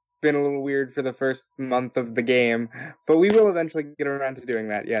 It's been a little weird for the first month of the game, but we will eventually get around to doing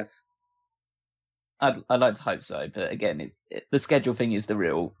that, yes. I'd like to hope so, but again, the schedule thing is the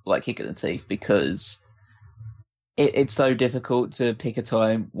real like kick in the teeth because it's so difficult to pick a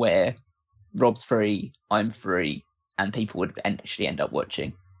time where Rob's free, I'm free, and people would actually end up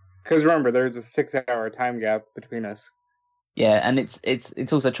watching. Because remember, there's a 6-hour time gap between us. Yeah, and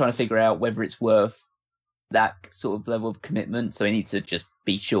it's also trying to figure out whether it's worth that sort of level of commitment. So we need to just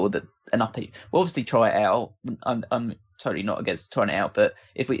be sure that enough people. We'll obviously try it out. I'm totally not against trying it out, but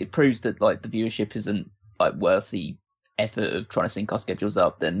if it proves that like the viewership isn't like worth the effort of trying to sync our schedules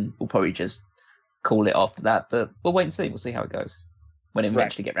up, then we'll probably just call it after that. But we'll wait and see. We'll see how it goes when we Right.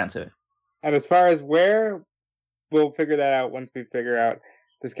 eventually get around to it. And as far as where, we'll figure that out once we figure out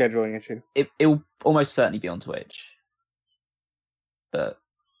the scheduling issue. It will almost certainly be on Twitch, but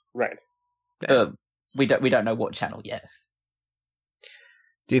Right. we don't know what channel yet.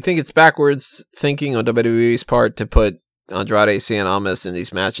 Do you think it's backwards thinking on WWE's part to put Andrade Cien Almas in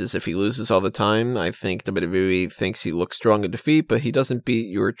these matches if he loses all the time? I think WWE thinks he looks strong in defeat, but he doesn't beat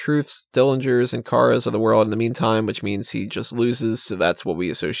your Truths, Dillingers, and Caras of the world in the meantime, which means he just loses, so that's what we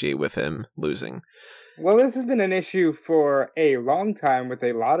associate with him losing. Well, this has been an issue for a long time with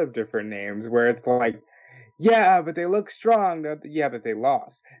a lot of different names where it's like, yeah, but they look strong. Yeah, but they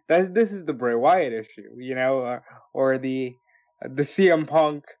lost. This is the Bray Wyatt issue, you know, or the CM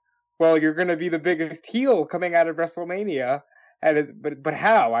Punk. Well, you're going to be the biggest heel coming out of WrestleMania, but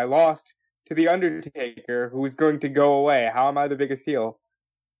how? I lost to the Undertaker, who is going to go away. How am I the biggest heel?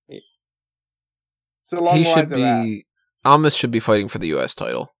 So along He the should lines of that, be. Almas should be fighting for the U.S.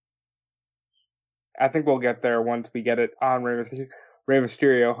 title. I think we'll get there once we get it on Rey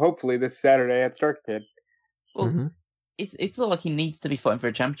Mysterio. Hopefully this Saturday at Starcade. Well, Mhm. it's not like he needs to be fighting for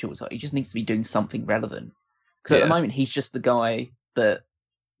a championship. He just needs to be doing something relevant. Because at Yeah. the moment, he's just the guy that,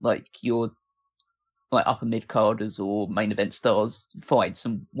 like, your like upper mid carders or main event stars fights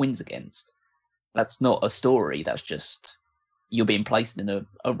and wins against. That's not a story. That's just you're being placed in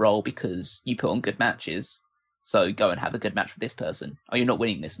a role because you put on good matches. So go and have a good match with this person. Oh, you're not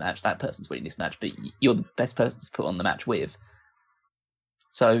winning this match. That person's winning this match, but you're the best person to put on the match with.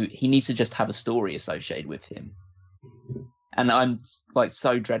 So he needs to just have a story associated with him. And I'm like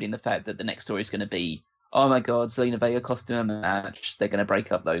so dreading the fact that the next story is going to be, oh my god, Zelina Vega cost him a match. They're going to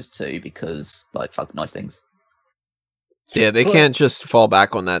break up those two because, like, fuck nice things. Yeah, they can't just fall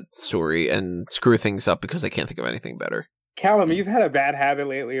back on that story and screw things up because they can't think of anything better. Callum, you've had a bad habit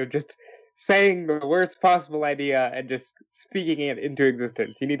lately of just saying the worst possible idea and just speaking it into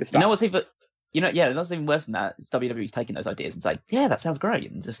existence. You need to stop. You know what's even, that's even worse than that. It's WWE's taking those ideas and saying, yeah, that sounds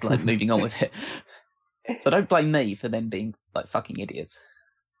great, and just, like, moving on with it. So don't blame me for them being, like, fucking idiots.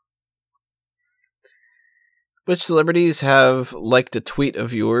 Which celebrities have liked a tweet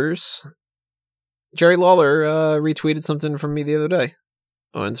of yours? Jerry Lawler retweeted something from me the other day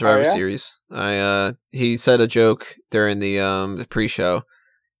on Survivor Series. He said a joke during the pre-show,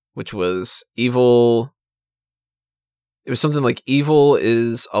 which was evil. It was something like, evil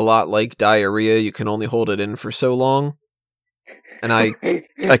is a lot like diarrhea. You can only hold it in for so long. And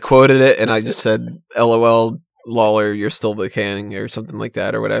I quoted it, and I just said, LOL, Lawler, you're still the king, or something like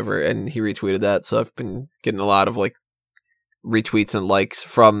that, or whatever. And he retweeted that. So I've been getting a lot of like retweets and likes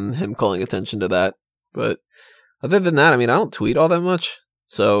from him calling attention to that. But other than that, I mean, I don't tweet all that much.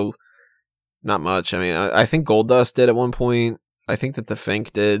 So not much. I mean, I think Goldust did at one point. I think that the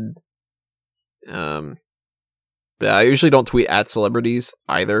Fink did. But I usually don't tweet at celebrities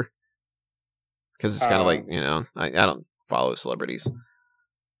either. Because it's kind of like, I don't follow celebrities.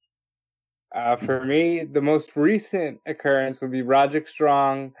 For me, the most recent occurrence would be Roderick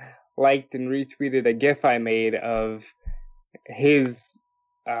Strong liked and retweeted a GIF I made of his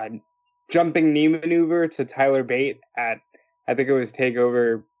jumping knee maneuver to Tyler Bate at, I think it was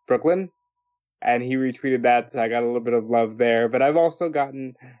TakeOver Brooklyn. And he retweeted that, so I got a little bit of love there. But I've also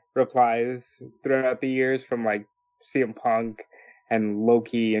gotten replies throughout the years from, like, CM Punk and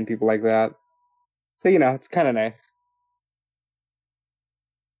Loki and people like that. So, it's kind of nice.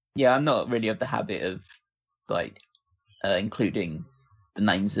 Yeah, I'm not really of the habit of, like, including the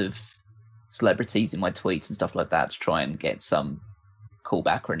names of celebrities in my tweets and stuff like that to try and get some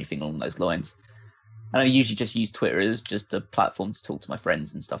callback or anything along those lines. And I usually just use Twitter as just a platform to talk to my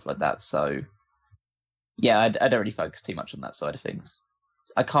friends and stuff like that. So, yeah, I don't really focus too much on that side of things.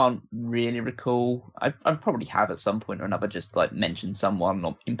 I can't really recall. I probably have at some point or another just, like, mentioned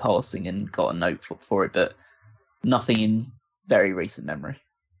someone in passing and got a note for it, but nothing in very recent memory.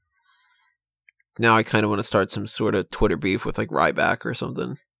 Now I kind of want to start some sort of Twitter beef with, like, Ryback or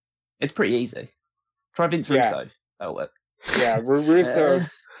something. It's pretty easy. Try Vince Russo. That'll work. Yeah, Russo's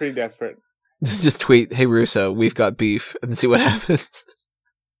pretty desperate. Just tweet, hey Russo, we've got beef, and see what happens.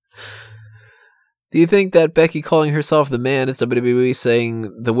 Do you think that Becky calling herself the man is WWE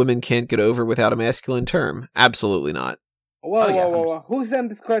saying the women can't get over without a masculine term? Absolutely not. Whoa. Who sent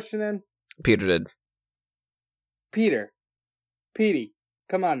this question in? Peter did. Petey,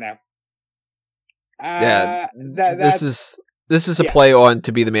 come on now. This is a play on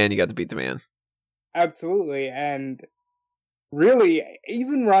to be the man, you got to beat the man. Absolutely, and really,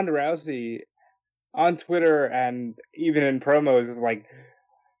 even Ronda Rousey on Twitter and even in promos is like,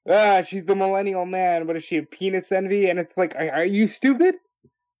 she's the millennial man. What is she, a penis envy? And it's like, are you stupid?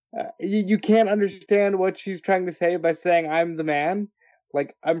 You can't understand what she's trying to say by saying I'm the man?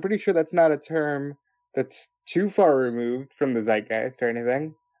 Like, I'm pretty sure that's not a term that's too far removed from the zeitgeist or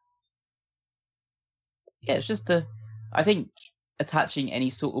anything. Yeah, it's just I think attaching any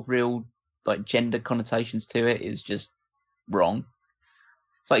sort of real, like, gender connotations to it is just wrong.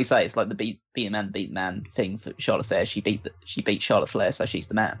 It's like you say, it's like the beat a man thing for Charlotte Flair. She beat Charlotte Flair, so she's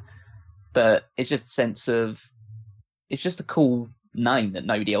the man. But it's just a sense of, it's just a cool name that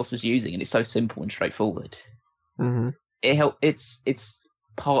nobody else was using, and it's so simple and straightforward. Mm-hmm. It's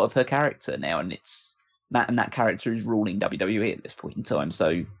part of her character now, and that character is ruling WWE at this point in time.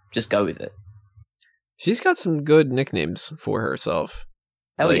 So just go with it. She's got some good nicknames for herself.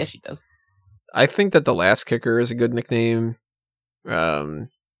 Hell yeah, she does. I think that the Last Kicker is a good nickname.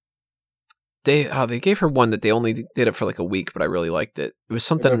 They gave her one that they only did it for like a week, but I really liked it. It was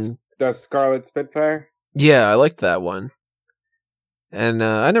something. The Scarlet Spitfire. Yeah, I liked that one. And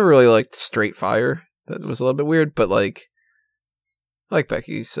I never really liked Straight Fire. That was a little bit weird, but like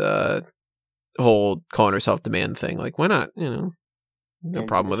Becky's whole calling herself the man thing. Like, why not? No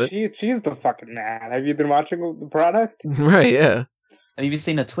problem with it. She's the fucking man. Have you been watching the product? Right, yeah. Have you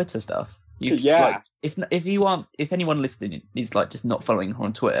seen her Twitter stuff? Yeah. Like, if anyone listening is like just not following her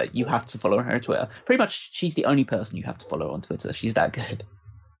on Twitter, you have to follow her on Twitter. Pretty much, she's the only person you have to follow on Twitter. She's that good.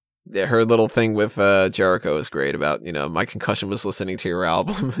 Yeah, her little thing with Jericho is great about, my concussion was listening to your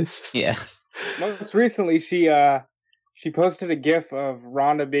album. Yeah. Most recently, she posted a GIF of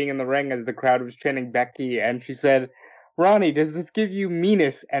Ronda being in the ring as the crowd was chanting Becky, and she said, "Ronnie, does this give you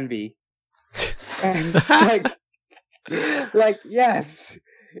meanest envy?" And it's like, yes.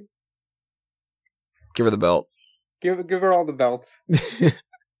 Give her the belt. Give her all the belts.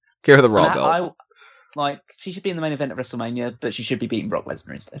 Give her the Raw belt. She should be in the main event of WrestleMania, but she should be beating Brock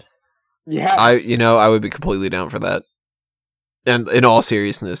Lesnar instead. Yeah. I would be completely down for that. And in all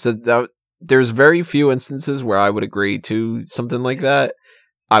seriousness, there's very few instances where I would agree to something like that.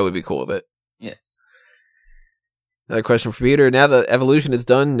 I would be cool with it. Yes. Another question for Peter. Now that Evolution is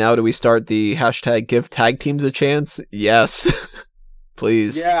done, now do we start the hashtag give tag teams a chance? Yes.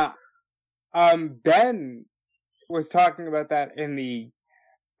 Please. Yeah. Ben was talking about that in the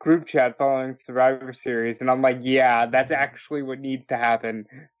group chat following Survivor Series, and I'm like, yeah, that's actually what needs to happen.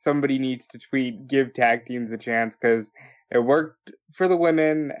 Somebody needs to tweet, give tag teams a chance, because it worked for the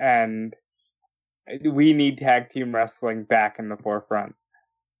women, and we need tag team wrestling back in the forefront.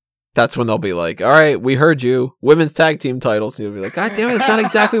 That's when they'll be like, all right, we heard you. Women's tag team titles. And you'll be like, God damn it, that's not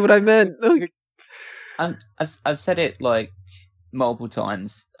exactly what I meant. I've said it like multiple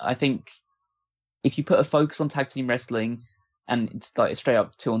times. I think if you put a focus on tag team wrestling and it's like a straight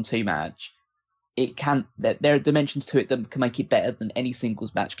up 2-on-2 match, there are dimensions to it that can make it better than any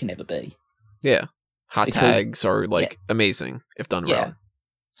singles match can ever be. Yeah. Tags are amazing if done well.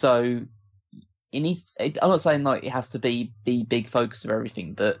 So I'm not saying like it has to be the big focus of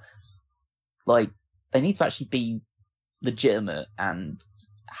everything, but like they need to actually be legitimate and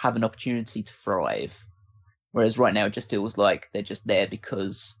have an opportunity to thrive. Whereas right now it just feels like they're just there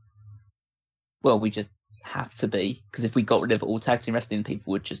because, well, we just have to be. Because if we got rid of all tag team wrestling,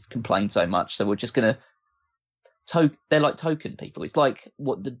 people would just complain so much. So we're just gonna they're like token people. It's like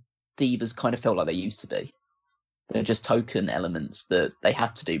what the Divas kind of felt like they used to be. They're just token elements that they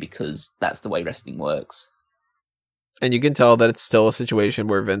have to do because that's the way wrestling works. And you can tell that it's still a situation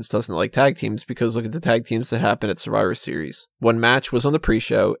where Vince doesn't like tag teams because look at the tag teams that happened at Survivor Series. One match was on the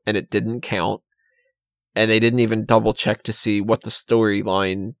pre-show and it didn't count. And they didn't even double check to see what the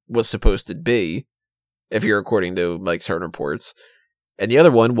storyline was supposed to be, if you're according to like certain reports. And the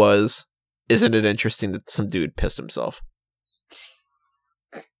other one was, isn't it interesting that some dude pissed himself?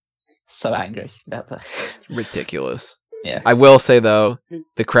 So angry about that. Ridiculous. Yeah. I will say though,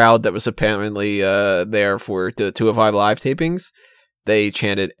 the crowd that was apparently there for the 205 live tapings, they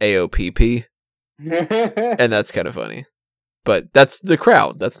chanted AOPP, and that's kind of funny. But that's the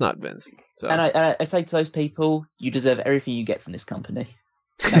crowd. That's not Vince. So. And I say to those people, you deserve everything you get from this company.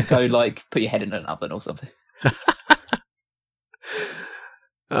 Now go put your head in an oven or something.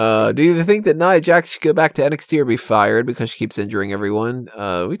 Do you think that Nia Jax should go back to NXT or be fired because she keeps injuring everyone?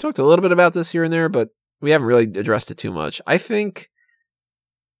 We talked a little bit about this here and there, but we haven't really addressed it too much. I think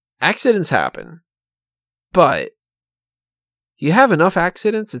accidents happen, but you have enough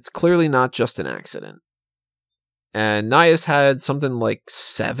accidents, it's clearly not just an accident. And Nia's had something like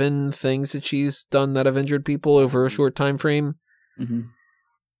 7 things that she's done that have injured people over a short time frame. Mm-hmm.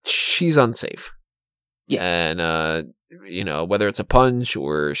 She's unsafe. Yeah. And, whether it's a punch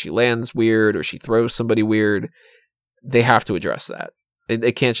or she lands weird or she throws somebody weird, they have to address that.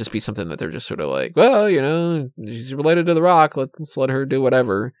 It can't just be something that they're just sort of like, well, she's related to The Rock. Let's let her do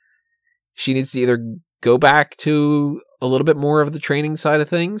whatever. She needs to either go back to a little bit more of the training side of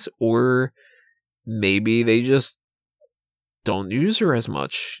things, or maybe they just don't use her as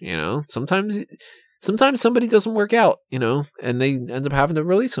much. Sometimes somebody doesn't work out, and they end up having to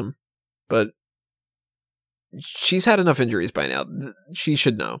release them. But she's had enough injuries by now. She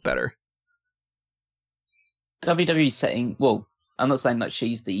should know better. WWE setting, well, I'm not saying that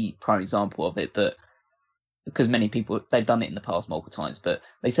she's the prime example of it, but because many people, they've done it in the past multiple times, but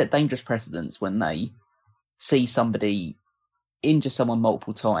they set dangerous precedents when they see somebody injure someone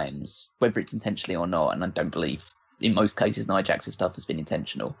multiple times, whether it's intentionally or not, and I don't believe in most cases Nia Jax's stuff has been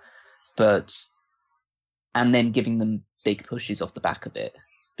intentional, and then giving them big pushes off the back of it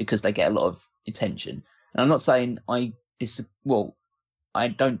because they get a lot of attention. And I'm not saying I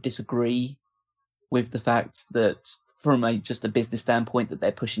don't disagree with the fact that from just a business standpoint that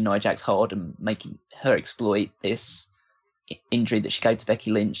they're pushing Nia Jax hard and making her exploit this injury that she gave to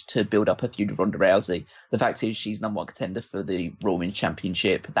Becky Lynch to build up her feud with Ronda Rousey. The fact is she's number 1 contender for the Raw Women's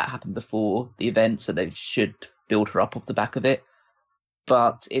Championship. That happened before the event, so they should build her up off the back of it.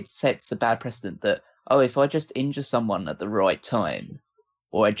 But it sets a bad precedent that, if I just injure someone at the right time,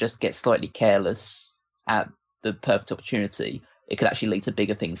 or I just get slightly careless at the perfect opportunity, it could actually lead to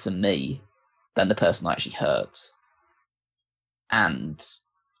bigger things for me than the person I actually hurt. And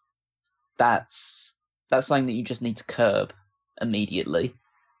that's something that you just need to curb immediately.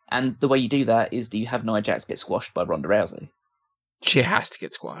 And the way you do that is, do you have Nia Jax get squashed by Ronda Rousey? She has to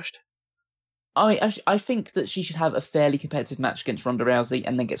get squashed. I think that she should have a fairly competitive match against Ronda Rousey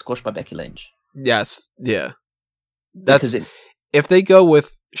and then get squashed by Becky Lynch. Yes, yeah. If they go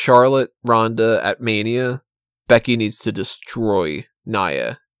with Charlotte, Ronda at Mania. Becky needs to destroy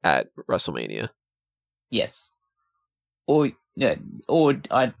Nia at WrestleMania. Yes. Or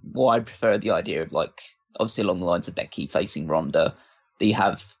I'd prefer the idea of, like, obviously along the lines of Becky facing Ronda, that you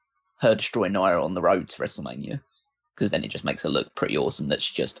have her destroy Nia on the road to WrestleMania, because then it just makes her look pretty awesome that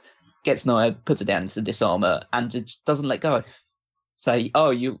she just gets Nia, puts her down into the disarmer, and just doesn't let go. Say, oh,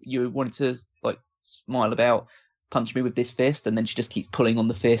 you wanted to, like, smile about punch me with this fist, and then she just keeps pulling on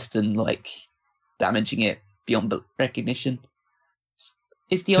the fist and, like, damaging it beyond recognition.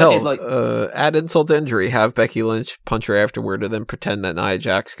 It's the idea, like, add insult to injury, have Becky Lynch punch her afterward, and then pretend that Nia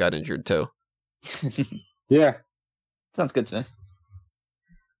Jax got injured too. Yeah. Sounds good to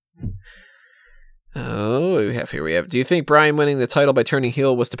me. Oh, we have. Do you think Bryan winning the title by turning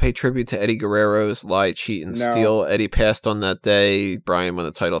heel was to pay tribute to Eddie Guerrero's lie, cheat, and steal? Eddie passed on that day. Bryan won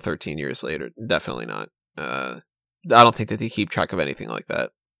the title 13 years later. Definitely not. I don't think that they keep track of anything like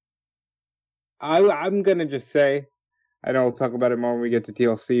that. I'm gonna just say, I know we'll talk about it more when we get to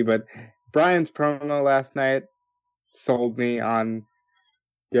TLC, but Bryan's promo last night sold me on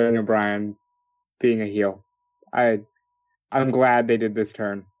Daniel Bryan being a heel. I'm glad they did this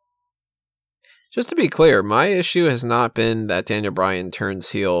turn. Just to be clear, my issue has not been that Daniel Bryan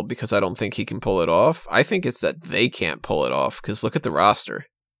turns heel because I don't think he can pull it off. I think it's that they can't pull it off, because look at the roster.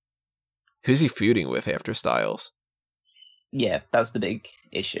 Who's he feuding with after Styles? Yeah, that's the big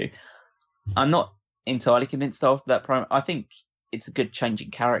issue. I'm not entirely convinced after that promo. I think it's a good change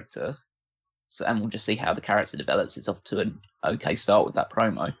in character, and we'll just see how the character develops. It's off to an okay start with that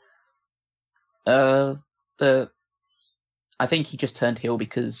promo. I think he just turned heel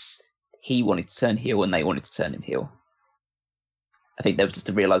because he wanted to turn heel and they wanted to turn him heel. I think there was just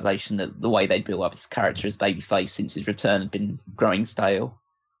a realization that the way they'd built up his character as babyface since his return had been growing stale,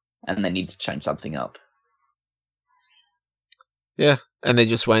 and they needed to change something up. Yeah, and they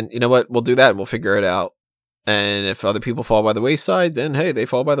just went, you know what, we'll do that and we'll figure it out. And if other people fall by the wayside, then hey, they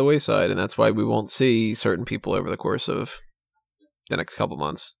fall by the wayside, and that's why we won't see certain people over the course of the next couple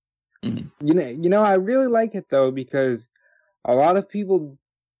months. Mm-hmm. You know, I really like it though, because a lot of people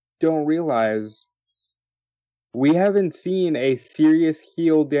don't realize we haven't seen a serious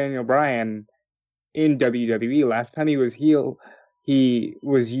heel Daniel Bryan in WWE. Last time he was heel, he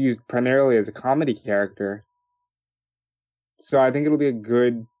was used primarily as a comedy character. So I think it'll be a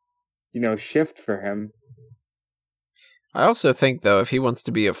good, shift for him. I also think, though, if he wants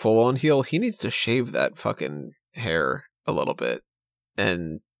to be a full-on heel, he needs to shave that fucking hair a little bit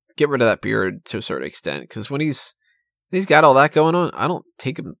and get rid of that beard to a certain extent. Because when he's got all that going on, I don't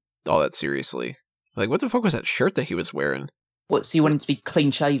take him all that seriously. Like, what the fuck was that shirt that he was wearing? What, so you want him to be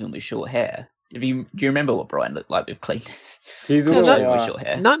clean-shaven with short hair? Do you remember what Bryan looked like with clean? He's with short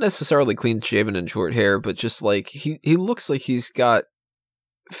hair. Not necessarily clean-shaven and short hair, but just like he looks like he's got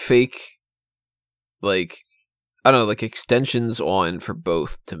fake, like, I don't know, like extensions on for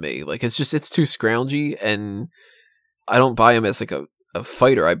both to me. Like it's too scroungy, and I don't buy him as like a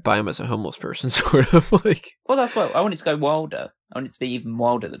fighter. I buy him as a homeless person, sort of like. Well, that's why I wanted to go wilder. I want it to be even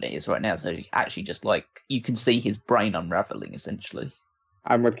wilder than it is right now. So actually, just like you can see his brain unraveling, essentially.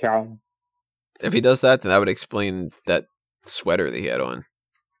 I'm with Cal. If he does that, then that would explain that sweater that he had on.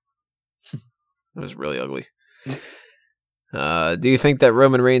 It was really ugly. Do you think that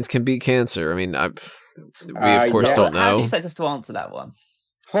Roman Reigns can beat cancer? I mean, we of course don't know. How do you expect us to answer that one?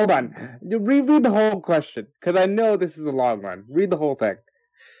 Hold on. Read the whole question, because I know this is a long one. Read the whole thing.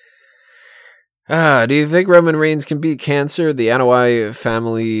 Do you think Roman Reigns can beat cancer? The Anoa'i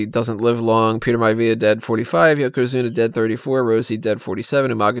family doesn't live long. Peter Maivia dead 45, Yokozuna dead 34, Rosie dead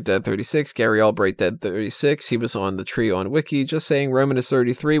 47, Umaga dead 36, Gary Albright dead 36. He was on the tree on Wiki. Just saying, Roman is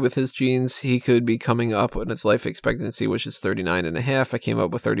 33. With his genes, he could be coming up on his life expectancy, which is 39 and a half. I came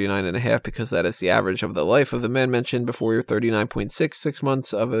up with 39 and a half because that is the average of the life of the man mentioned before. You're 39.6. 6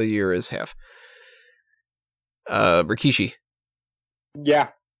 months of a year is half. Rikishi. Yeah.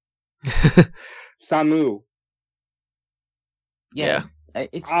 Samu. Yeah.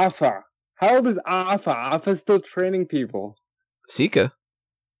 It's Alpha. How old is Alpha? Alpha's still training people. Sika.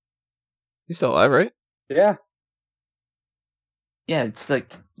 He's still alive, right? Yeah. Yeah, it's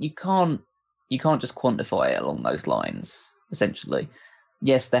like you can't just quantify it along those lines, essentially.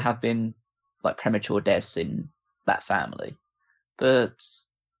 Yes, there have been like premature deaths in that family. But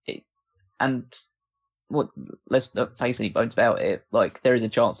let's not face any bones about it, like there is a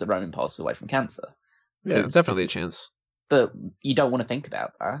chance that Roman passes away from cancer. Yeah, definitely a chance. But you don't want to think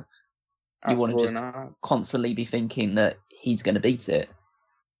about that. You want to just not. constantly be thinking that he's going to beat it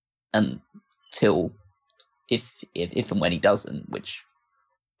until if and when he doesn't, which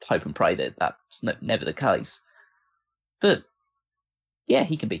hope and pray that that's never the case. But Yeah,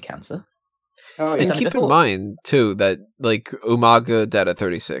 he can beat cancer. Oh, And done it keep in before. mind, too, that, like, Umaga dead at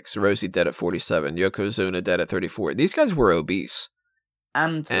 36, Rosie dead at 47, Yokozuna dead at 34. These guys were obese.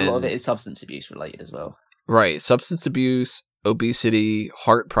 And a lot of it And- is substance abuse related as well. Right. Substance abuse, obesity,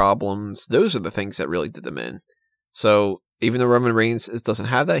 heart problems. Those are the things that really did them in. So even though Roman Reigns doesn't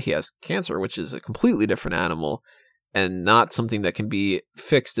have that, he has cancer, which is a completely different animal and not something that can be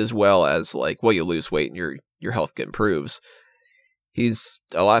fixed as well as, like, well, you lose weight and your health improves. He's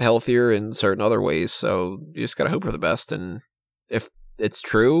a lot healthier in certain other ways, so you just gotta hope for the best. And if it's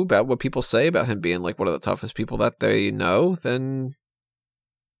true about what people say about him being, like, one of the toughest people that they know, then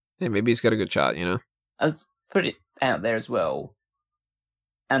hey, maybe he's got a good shot, you know? I was put it out there as well,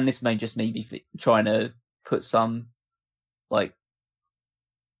 and this may just me be trying to put some, like,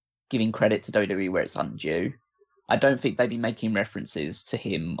 giving credit to WWE where it's undue. I don't think they'd be making references to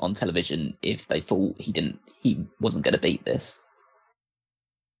him on television if they thought he wasn't going to beat this,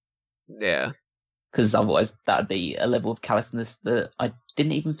 Yeah. because otherwise that would be a level of callousness that I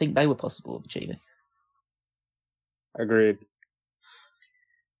didn't even think they were possible of achieving. agreed.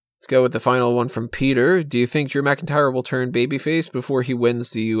 Let's go with the final one from Peter. Do you think Drew McIntyre will turn babyface before he wins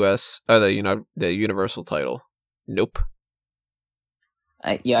the the Universal title? Nope.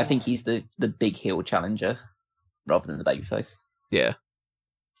 Yeah, I think he's the big heel challenger rather than the babyface. Yeah.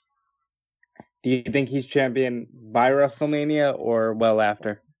 Do you think he's champion by WrestleMania or well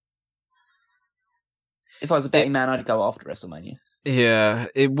after? If I was a betting man, I'd go after WrestleMania. Yeah,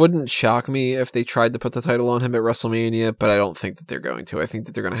 it wouldn't shock me if they tried to put the title on him at WrestleMania, but I don't think that they're going to. I think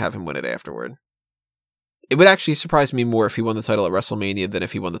that they're going to have him win it afterward. It would actually surprise me more if he won the title at WrestleMania than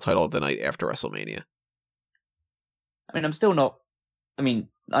if he won the title the night after WrestleMania. I mean, I'm still not. I mean,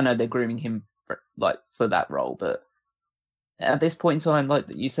 I know they're grooming him for that role, but at this point in time, like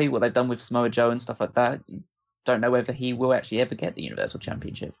you see what they've done with Samoa Joe and stuff like that, you don't know whether he will actually ever get the Universal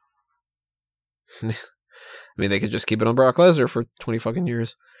Championship. I mean, they could just keep it on Brock Lesnar for 20 fucking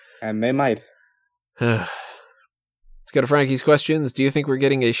years. And they might. Let's go to Frankie's questions. Do you think we're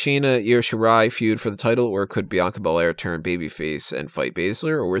getting a Shayna Io Shirai feud for the title, or could Bianca Belair turn babyface and fight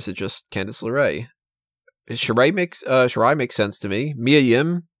Baszler, or is it just Candice LeRae? Shirai makes sense to me. Mia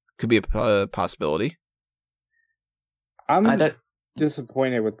Yim could be a possibility. I'm I don't.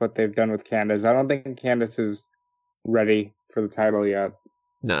 disappointed with what they've done with Candace. I don't think Candace is ready for the title yet.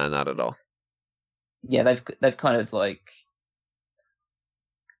 Nah, not at all. Yeah, they've kind of like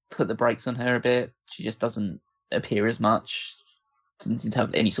put the brakes on her a bit. She just doesn't appear as much. Doesn't seem to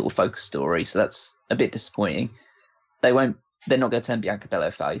have any sort of focus story, so that's a bit disappointing. They're not going to turn Bianca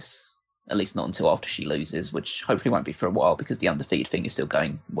Belair face, at least not until after she loses, which hopefully won't be for a while because the undefeated thing is still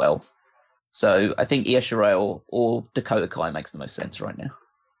going well. So I think Io Shirai or Dakota Kai makes the most sense right now.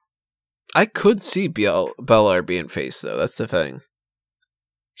 I could see Belair being face, though. That's the thing.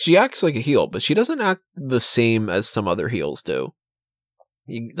 She acts like a heel, but she doesn't act the same as some other heels do.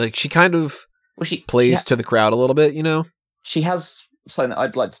 She kind of plays to the crowd a little bit, you know? She has something that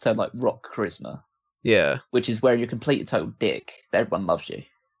I'd like to term like rock charisma. Yeah. Which is where you're complete total dick, but everyone loves you.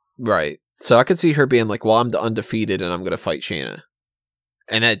 Right. So I could see her being like, well, I'm the undefeated and I'm going to fight Shayna.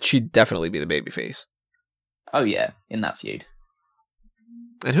 And that she'd definitely be the babyface. Oh, yeah, in that feud.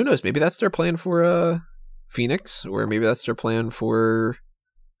 And who knows? Maybe that's their plan for Phoenix, or maybe that's their plan for.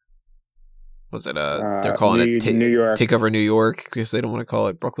 Was it they're calling it New York. Takeover New York because they don't want to call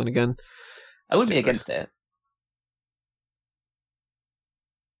it Brooklyn again. I wouldn't be against it.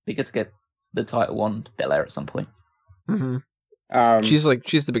 Be good to get the title on Belair at some point. Mm-hmm. She's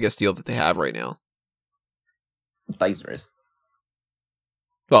the biggest deal that they have right now. Baszler is.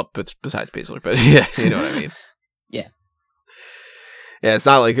 Well, besides Baszler, but yeah, you know what I mean. Yeah. Yeah, it's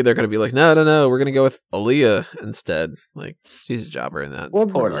not like they're going to be like, no, we're going to go with Aaliyah instead. Like, she's a jobber in that. Well,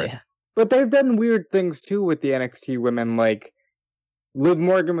 poor Aaliyah. But they've done weird things too with the NXT women. Like, Liv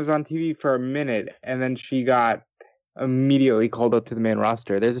Morgan was on TV for a minute, and then she got immediately called up to the main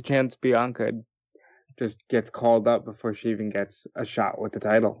roster. There's a chance Bianca just gets called up before she even gets a shot with the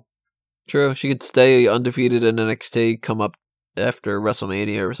title. True. She could stay undefeated in NXT, come up after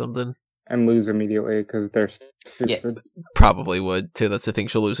WrestleMania or something. And lose immediately because they're stupid. Yeah, probably would, too. That's the thing.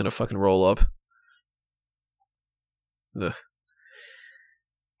 She'll lose in a fucking roll-up. Ugh.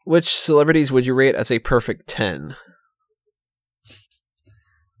 Which celebrities would you rate as a perfect 10?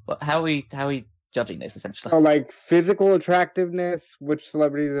 Well, how are we judging this, essentially? So, like, physical attractiveness, which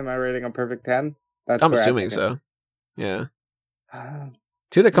celebrities am I rating a perfect 10? I'm assuming so. Yeah.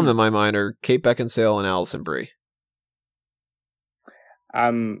 Two that come to my mind are Kate Beckinsale and Alison Brie.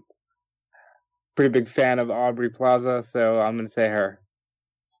 I'm pretty big fan of Aubrey Plaza, so I'm going to say her.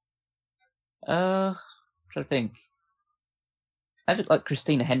 I'm trying to think. I have like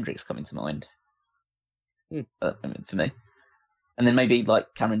Christina Hendricks coming to mind. Hmm. For me. And then maybe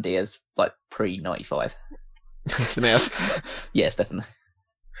like Cameron Diaz, like pre-95. The Mask. Yes, definitely.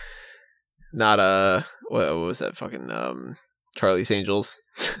 Not what was that fucking Charlie's Angels?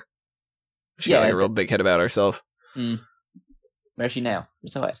 She got like a real big head about herself. Where is she now?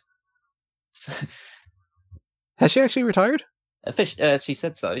 Retired. Has she actually retired? She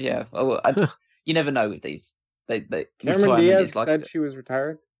said so. Yeah. Oh, you never know with these. They Cameron Diaz said she was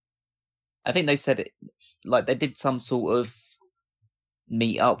retired. I think they said it like they did some sort of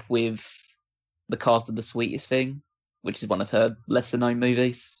meet up with the cast of The Sweetest Thing, which is one of her lesser known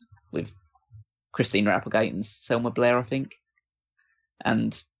movies with Christina Applegate and Selma Blair, I think.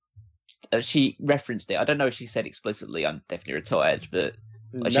 And she referenced it. I don't know if she said explicitly, "I'm definitely retired," but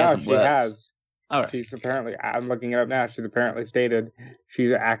she has. All right. She's apparently. I'm looking it up now. She's apparently stated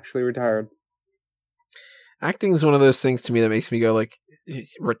she's actually retired. Acting is one of those things to me that makes me go like,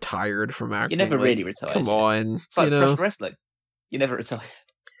 retired from acting. You never really retired. Come on, it's like professional wrestling. You never retire.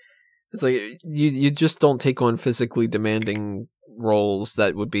 It's like you just don't take on physically demanding roles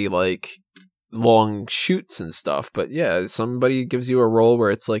that would be like long shoots and stuff. But yeah, somebody gives you a role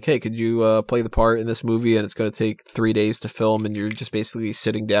where it's like, hey, could you play the part in this movie, and it's going to take 3 days to film, and you're just basically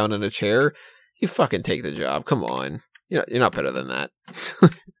sitting down in a chair. You fucking take the job. Come on, you're not better than that.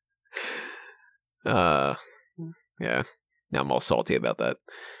 Yeah. Now I'm all salty about that.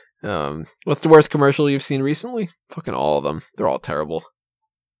 What's the worst commercial you've seen recently? Fucking all of them. They're all terrible.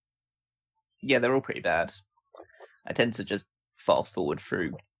 Yeah, they're all pretty bad. I tend to just fast forward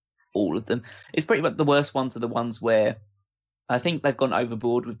through all of them. It's pretty much the worst ones are the ones where I think they've gone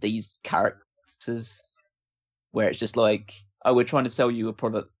overboard with these characters, where it's just like, oh, we're trying to sell you a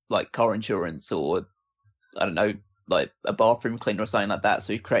product like car insurance or, I don't know, like a bathroom cleaner or something like that.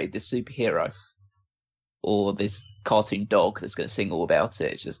 So we've created this superhero or this cartoon dog that's going to sing all about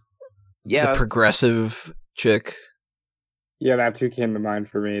it. It's just, yeah. The progressive chick. Yeah, that too came to mind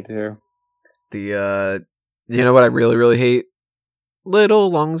for me too. The, you know what I really, really hate?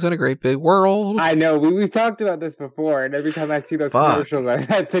 Little lungs in a great big world. I know, we've talked about this before, and every time I see those commercials,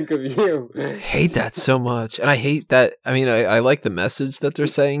 I think of you. I hate that so much. And I hate that, I mean, I like the message that they're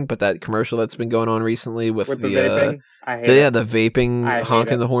saying, but that commercial that's been going on recently with the vaping? I hate it. The vaping,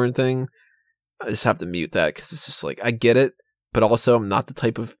 honking the horn thing, I just have to mute that, because it's just like, I get it, but also I'm not the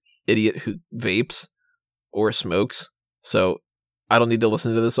type of idiot who vapes or smokes, so I don't need to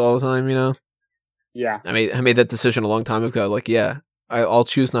listen to this all the time, you know? Yeah. I made that decision a long time ago, like, yeah, I'll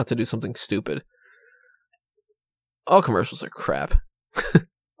choose not to do something stupid. All commercials are crap.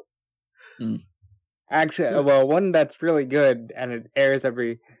 Actually, well, one that's really good, and it airs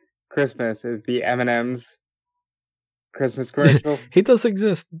every Christmas, is the M&M's Christmas commercial. It does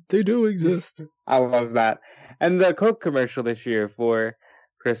exist. They do exist. I love that. And the Coke commercial this year for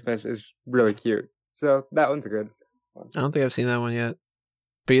Christmas is really cute. So that one's good. I don't think I've seen that one yet.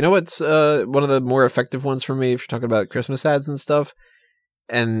 But you know what's one of the more effective ones for me, if you're talking about Christmas ads and stuff?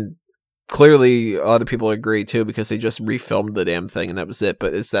 And clearly a lot of people agree too, because they just refilmed the damn thing and that was it.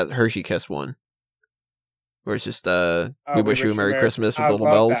 But it's that Hershey Kiss one, where it's just we wish you a Merry Christmas with little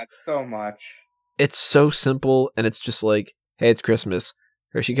bells. That so much. It's so simple, and it's just like, hey, it's Christmas.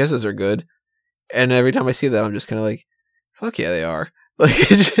 Hershey Kisses are good. And every time I see that, I'm just kind of like, fuck yeah, they are. Like,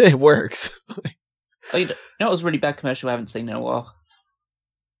 it works. Oh, you know what was a really bad commercial I haven't seen in a while?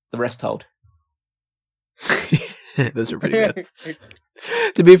 The Rest Hold. Those are pretty good.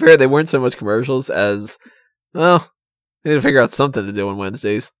 To be fair, they weren't so much commercials as, well, we need to figure out something to do on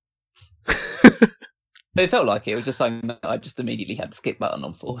Wednesdays. It felt like it was just something that I just immediately had the skip button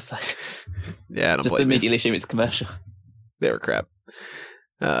on for, so yeah, I don't just immediately assume it's commercial. They were crap.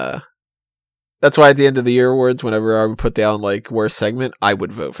 That's why at the end of the year awards, whenever I would put down like worst segment, I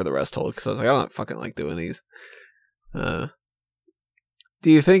would vote for the Rest Hold, because I was like, I don't fucking like doing these. Do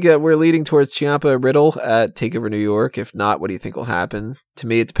you think that we're leading towards Ciampa Riddle at TakeOver New York? If not, what do you think will happen? To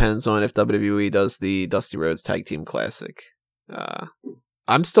me, it depends on if WWE does the Dusty Rhodes Tag Team Classic.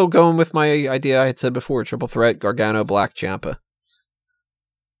 I'm still going with my idea I had said before, triple threat, Gargano, Black, Ciampa.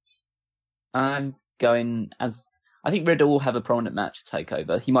 I'm going as... I think Riddle will have a prominent match at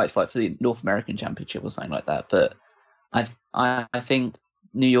TakeOver. He might fight for the North American Championship or something like that, but I think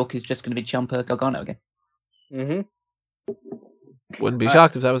New York is just going to be Ciampa, Gargano again. Mm-hmm. Wouldn't be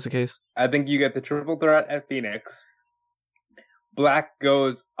shocked if that was the case. I think you get the triple threat at Phoenix. Black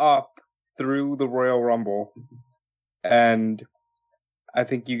goes up through the Royal Rumble. And I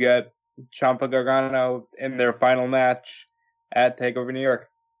think you get Ciampa Gargano in their final match at TakeOver New York.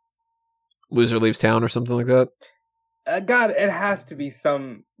 Loser leaves town or something like that? God, it has to be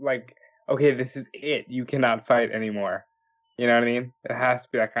some, like, okay, this is it. You cannot fight anymore. You know what I mean? It has to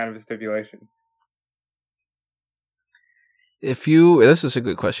be that kind of a stipulation. This is a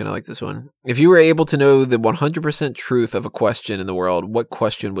good question. I like this one. If you were able to know the 100% truth of a question in the world, what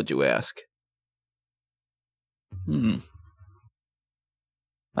question would you ask? Wow,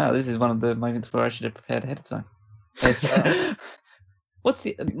 this is one of the moments where I should have prepared ahead of time. What's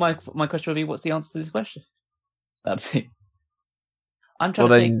my question would be? What's the answer to this question? That'd be. I'm trying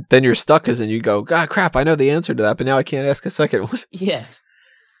to think. Then you're stuck, as in you go, God, crap! I know the answer to that, but now I can't ask a second one. Yeah.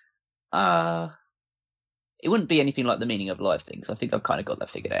 It wouldn't be anything like the meaning of life thing, 'cause I think I've kind of got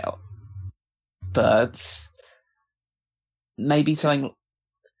that figured out. But maybe something.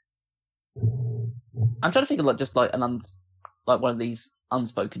 I'm trying to think of just like like one of these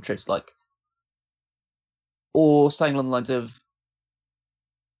unspoken truths, or something along the lines of,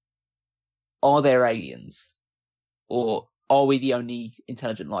 are there aliens, or are we the only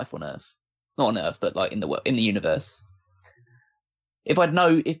intelligent life on Earth? Not on Earth, but like in the universe. If I'd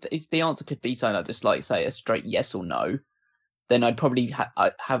know if the answer could be something like just like say a straight yes or no, then I'd probably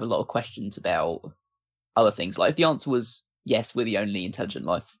I'd have a lot of questions about other things. Like if the answer was yes, we're the only intelligent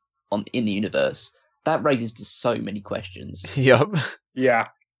life in the universe, that raises just so many questions. Yep. Yeah.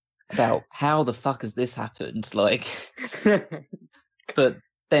 About how the fuck has this happened? Like, but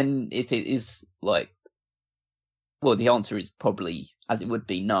then if it is like, well, the answer is probably as it would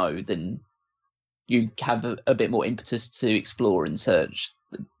be no, then you have a bit more impetus to explore and search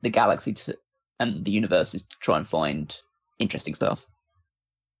the galaxy and the universes to try and find interesting stuff.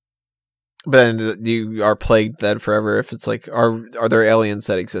 But then you are plagued then forever if it's like, are there aliens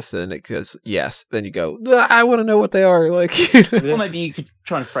that exist? And it goes yes. Then you go, I want to know what they are. Like, or maybe you could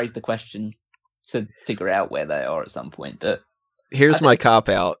try and phrase the question to figure out where they are at some point. But here's my cop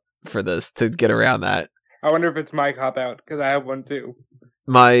out for this to get around that. I wonder if it's my cop out because I have one too.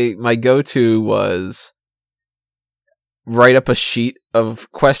 My go-to was write up a sheet of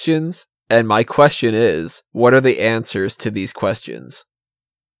questions, and my question is, what are the answers to these questions?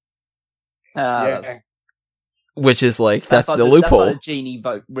 Which is like, that's the loophole. That's like a genie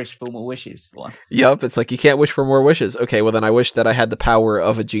wish for more wishes one. Yep, it's like you can't wish for more wishes. Okay, well then I wish that I had the power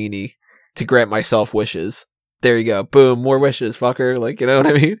of a genie to grant myself wishes. There you go. Boom, more wishes, fucker. Like, you know what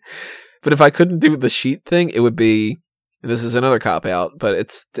I mean? But if I couldn't do the sheet thing, it would be, and this is another cop-out, but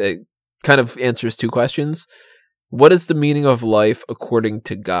it kind of answers two questions. What is the meaning of life according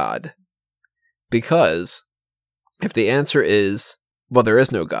to God? Because if the answer is, well, there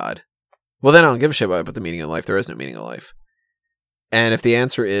is no God, well, then I don't give a shit about the meaning of life. There is no meaning of life. And if the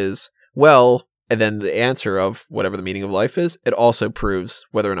answer is, well, and then the answer of whatever the meaning of life is, it also proves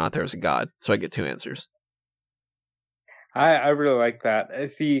whether or not there's a God. So I get two answers. I really like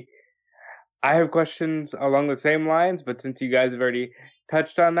that. See, I have questions along the same lines, but since you guys have already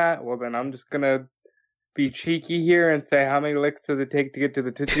touched on that, well, then I'm just going to be cheeky here and say, how many licks does it take to get to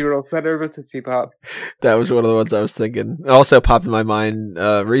the Tootsie Roll center of a Tootsie Pop? That was one of the ones I was thinking. It also popped in my mind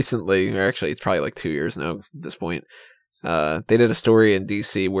recently, or actually it's probably like 2 years now at this point. They did a story in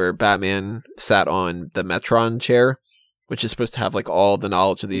DC where Batman sat on the Metron chair, which is supposed to have like all the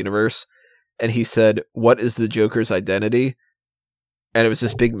knowledge of the universe. And he said, what is the Joker's identity? And it was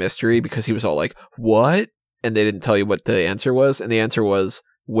this big mystery because he was all like, what? And they didn't tell you what the answer was. And the answer was,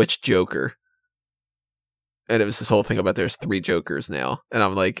 which Joker? And it was this whole thing about there's 3 Jokers now. And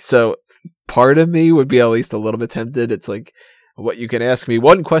I'm like, so part of me would be at least a little bit tempted. It's like, what you can ask me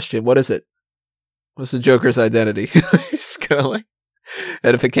one question. What is it? What's the Joker's identity? Just kind of like,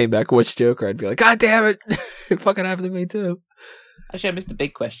 and if it came back, which Joker? I'd be like, God damn it. It fucking happened to me too. Actually, I missed a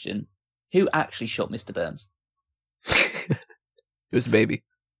big question. Who actually shot Mr. Burns? It was a baby.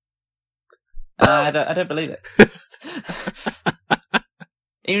 I don't believe it.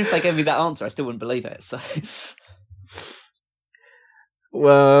 Even if they gave me that answer, I still wouldn't believe it. So,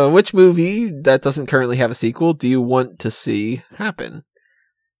 well, which movie that doesn't currently have a sequel do you want to see happen?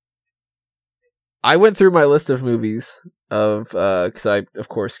 I went through my list of movies because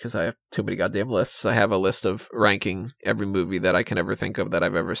I have too many goddamn lists. I have a list of ranking every movie that I can ever think of that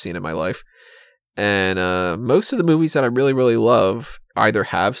I've ever seen in my life. And most of the movies that I really, really love either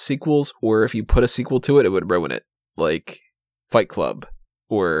have sequels, or if you put a sequel to it, it would ruin it. Like Fight Club,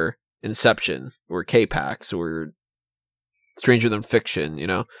 or Inception, or K-Pax, or Stranger Than Fiction, you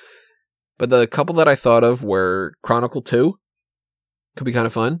know? But the couple that I thought of were Chronicle 2. Could be kind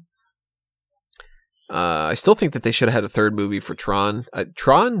of fun. I still think that they should have had a third movie for Tron.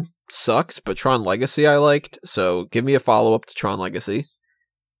 Tron sucks, but Tron Legacy I liked, so give me a follow-up to Tron Legacy.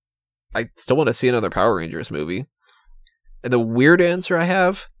 I still want to see another Power Rangers movie. And the weird answer I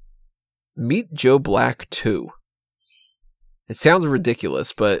have, Meet Joe Black 2. It sounds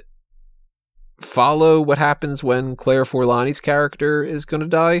ridiculous, but follow what happens when Claire Forlani's character is going to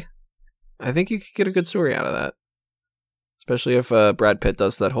die. I think you could get a good story out of that. Especially if Brad Pitt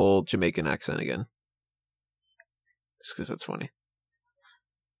does that whole Jamaican accent again. Just because that's funny.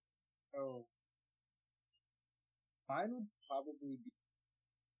 Oh. Mine would probably be...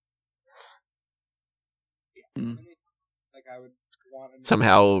 Like, I would want to...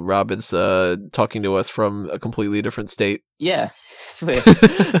 Somehow Rob is talking to us from a completely different state. Yeah, it's weird.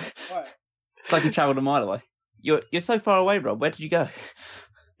 What? It's like you travelled a mile away. You're so far away, Rob. Where did you go?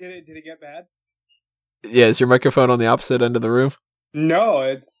 Did it get bad? Yeah, is your microphone on the opposite end of the room? No,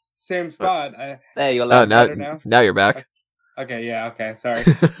 it's same spot. There you're. Oh, Better now you're back. Okay, yeah, okay, sorry.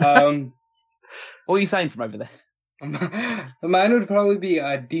 What are you saying from over there? Mine would probably be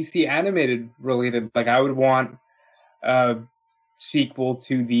DC animated related. Like, I would want a sequel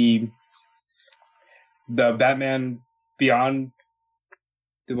to the Batman Beyond.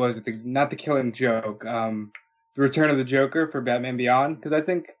 Was it not the Killing Joke? The Return of the Joker for Batman Beyond, because I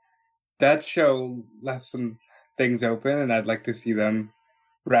think that show left some things open, and I'd like to see them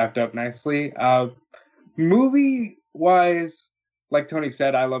wrapped up nicely. Movie wise, like Tony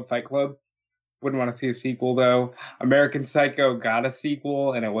said, I love Fight Club. Wouldn't want to see a sequel though. American Psycho got a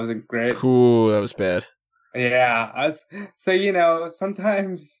sequel, and it wasn't great. Ooh, that was bad. Yeah, so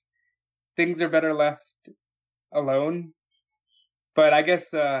sometimes things are better left alone. But I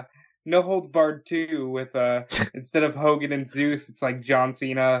guess No Holds Barred 2 with instead of Hogan and Zeus, it's like John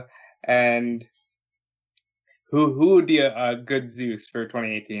Cena and who would be a good Zeus for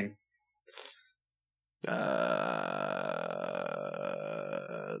 2018?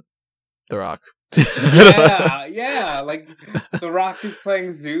 The Rock. yeah, like The Rock is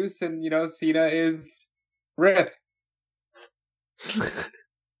playing Zeus, and Cena is Rip.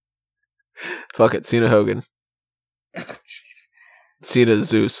 Fuck it, Cena Hogan. Cena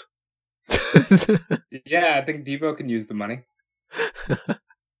Zeus. Yeah, I think Devo can use the money.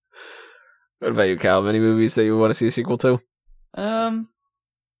 What about you, Cal? Any movies that you want to see a sequel to? I'm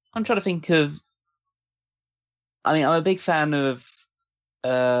trying to think of. I mean, I'm a big fan of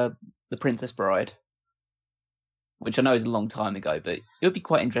The Princess Bride, which I know is a long time ago, but it would be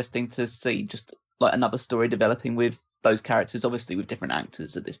quite interesting to see just like another story developing with those characters, obviously with different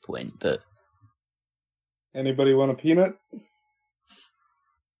actors at this point. But anybody want a peanut?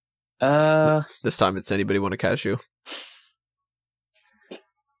 This time it's anybody want to cashew.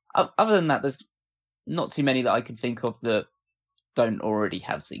 Other than that, there's not too many that I could think of that don't already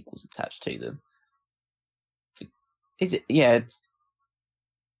have sequels attached to them. Is it? Yeah.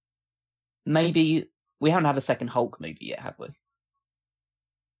 Maybe we haven't had a second Hulk movie yet, have we?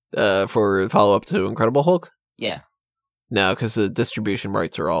 For follow up to Incredible Hulk? Yeah. No, because the distribution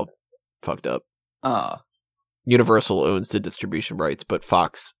rights are all fucked up. Ah. Universal owns the distribution rights, but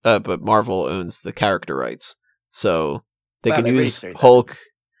Marvel owns the character rights. So they can use Hulk.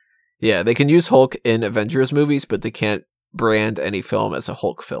 Yeah, they can use Hulk in Avengers movies, but they can't brand any film as a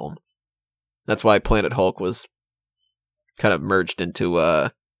Hulk film. That's why Planet Hulk was kind of merged into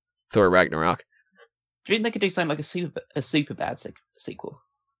Thor Ragnarok. Do you think they could do something like a super bad sequel?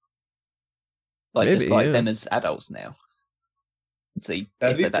 Like Maybe, just like yeah. them as adults now. And see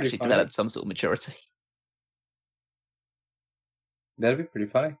if they've actually developed some sort of maturity. That'd be pretty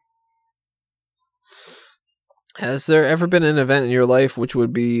funny. Has there ever been an event in your life which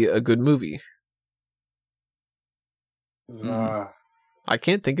would be a good movie? I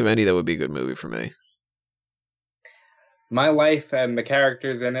can't think of any that would be a good movie for me. My life and the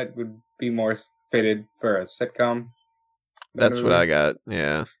characters in it would be more fitted for a sitcom. That's what I got,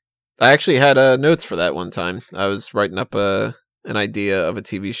 yeah. I actually had notes for that one time. I was writing up an idea of a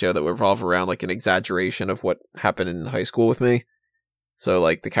TV show that would revolve around like an exaggeration of what happened in high school with me. So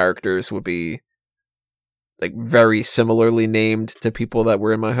like the characters would be like very similarly named to people that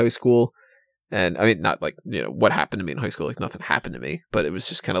were in my high school. And I mean, not like, what happened to me in high school, like nothing happened to me, but it was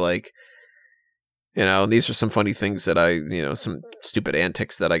just kind of like, these are some funny things that some stupid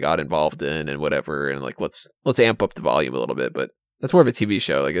antics that I got involved in and whatever. And like, let's amp up the volume a little bit, but that's more of a TV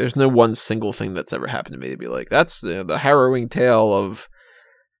show. Like there's no one single thing that's ever happened to me to be like, that's the harrowing tale of,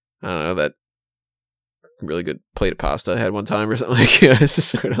 I don't know, that really good plate of pasta I had one time or something. Like, it's just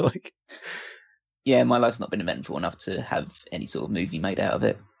sort of like, yeah, my life's not been eventful enough to have any sort of movie made out of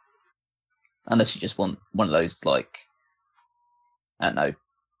it. Unless you just want one of those, like, I don't know.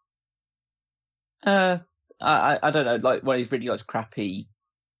 I don't know, like one of these really like crappy,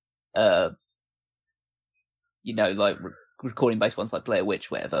 like recording based ones like Blair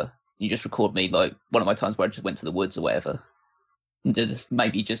Witch, whatever. You just record me like one of my times where I just went to the woods or whatever, and just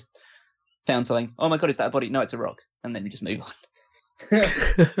maybe just found something. Oh my god, is that a body? No, it's a rock, and then you just move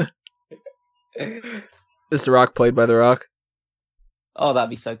on. Is The Rock played by The Rock? Oh, that'd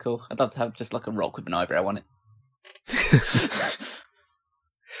be so cool. I'd love to have just like a rock with an eyebrow on it.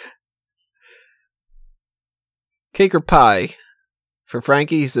 Cake or pie? For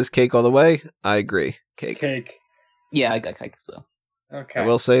Frankie, he says cake all the way. I agree. Cake. Cake. Yeah, I got cake as well. Okay. I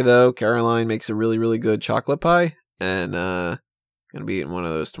will say, though, Caroline makes a really, really good chocolate pie, and going to be eating one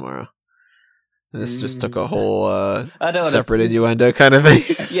of those tomorrow. This just took a whole I don't separate innuendo kind of thing.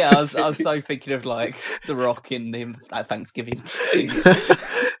 Yeah, I was so thinking of like The Rock in him at Thanksgiving.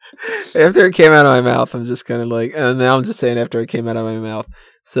 After it came out of my mouth, I'm just kind of like, and now I'm just saying after it came out of my mouth.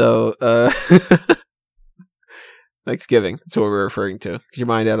 So, Thanksgiving, that's what we're referring to. Get your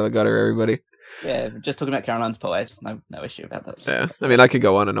mind out of the gutter, everybody. Yeah, just talking about Caroline's pies. No issue about that. Yeah, I mean, I could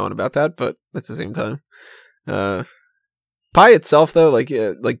go on and on about that, but at the same time, pie itself, though,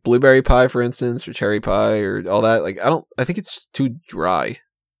 like blueberry pie, for instance, or cherry pie, or all that, like I think it's just too dry.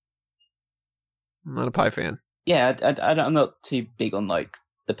 I'm not a pie fan. Yeah, I'm not too big on like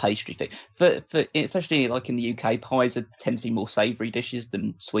the pastry thing. For especially like in the UK, pies tend to be more savoury dishes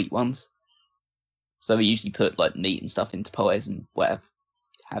than sweet ones. So we usually put like meat and stuff into pies and whatever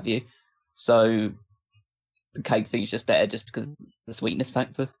have you. So the cake thing is just better just because of the sweetness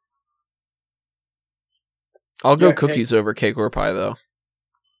factor. I'll go Yeah, cookies over cake or pie, though.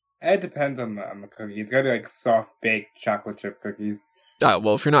 It depends on the cookie. It's gotta be like soft baked chocolate chip cookies.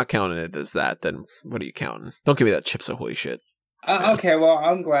 Well, if you're not counting it as that, then what are you counting? Don't give me that Chips Ahoy shit. Okay, well,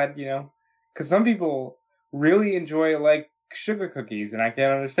 I'm glad, because some people really enjoy like sugar cookies, and I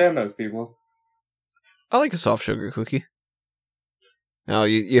can't understand those people. I like a soft sugar cookie. Now,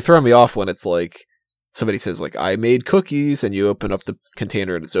 you throw me off when it's like, somebody says, like, I made cookies, and you open up the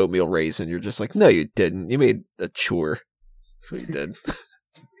container and it's oatmeal raisin. You're just like, no, you didn't. You made a chore. That's what you did.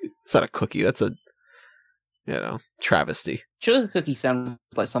 It's not a cookie. That's a, travesty. Sugar cookie sounds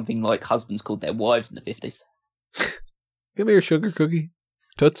like something like husbands called their wives in the 50s. Give me your sugar cookie.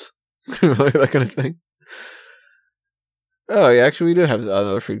 Toots. That kind of thing. Oh, yeah, actually, we do have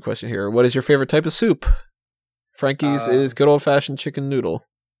another food question here. What is your favorite type of soup? Frankie's is good old-fashioned chicken noodle.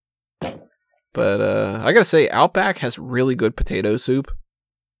 But I gotta say, Outback has really good potato soup.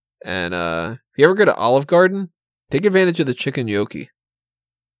 And if you ever go to Olive Garden, take advantage of the chicken gnocchi.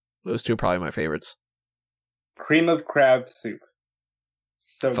 Those two are probably my favorites. Cream of crab soup.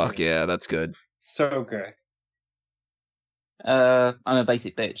 So Fuck good. yeah, that's good. So good. I'm a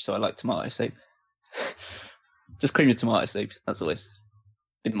basic bitch, so I like tomato soup. Just cream of tomato soup. That's always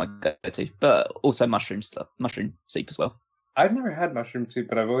been my go-to. But also mushroom soup as well. I've never had mushroom soup,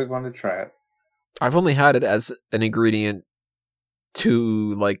 but I've always wanted to try it. I've only had it as an ingredient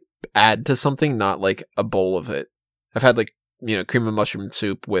to, like, add to something, not, like, a bowl of it. I've had, like, cream of mushroom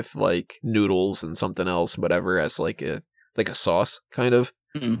soup with, like, noodles and something else, whatever, as, like a sauce, kind of.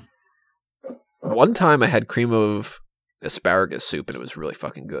 Mm. One time I had cream of asparagus soup, and it was really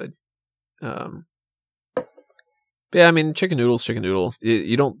fucking good. Yeah, I mean, chicken noodle.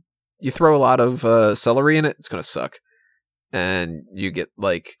 You throw a lot of celery in it, it's gonna suck. And you get,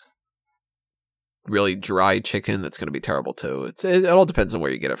 like, really dry chicken that's gonna be terrible, too. It all depends on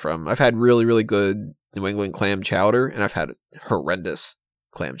where you get it from. I've had really, really good New England clam chowder, and I've had horrendous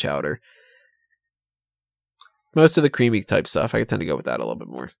clam chowder. Most of the creamy type stuff, I tend to go with that a little bit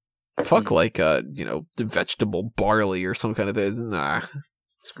more. Fuck, like, the vegetable barley or some kind of thing. Nah,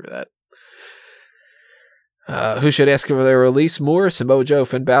 screw that. Who should ask if they release more? Samoa Joe,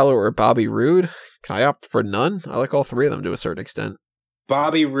 Finn Balor, or Bobby Roode? Can I opt for none? I like all three of them to a certain extent.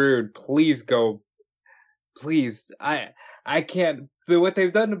 Bobby Roode, please go. Please. I can't. What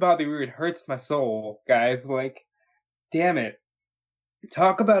they've done to Bobby Roode hurts my soul, guys. Like, damn it.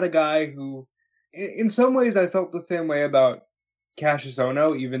 Talk about a guy who, in some ways, I felt the same way about Cassius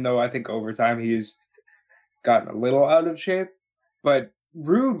Ohno, even though I think over time he's gotten a little out of shape. But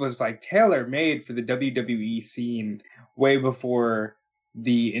Roode was like tailor-made for the WWE scene way before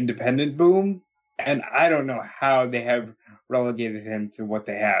the independent boom, and I don't know how they have relegated him to what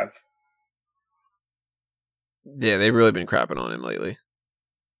they have. Yeah, they've really been crapping on him lately.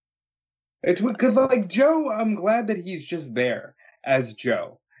 It's because, like, Joe, I'm glad that he's just there as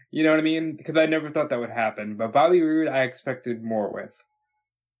Joe. You know what I mean? Because I never thought that would happen. But Bobby Roode, I expected more with.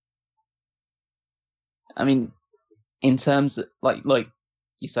 I mean, in terms of, like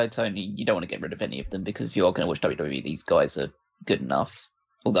you said, Tony, you don't want to get rid of any of them because if you are going to watch WWE, these guys are good enough.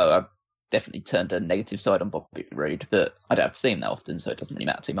 Although I've definitely turned a negative side on Bobby Roode, but I don't have to see him that often, so it doesn't really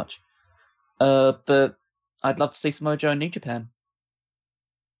matter too much. But I'd love to see Samoa Joe in New Japan.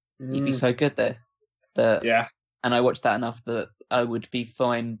 He'd be so good there. Yeah. And I watched that enough that I would be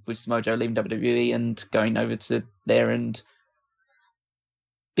fine with Samoa Joe leaving WWE and going over to there and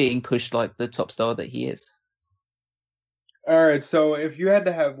being pushed like the top star that he is. All right, so if you had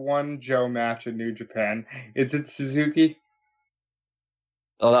to have one Joe match in New Japan, is it Suzuki?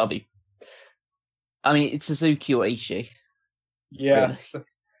 Oh, that'll be. I mean, it's Suzuki or Ishii. Yeah, Really.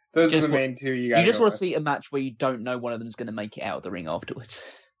 those are Just the wa- main two you You got. just want to see a match where you don't know one of them is going to make it out of the ring afterwards.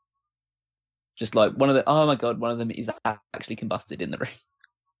 Just like one of them. Oh my god, one of them is actually combusted in the ring.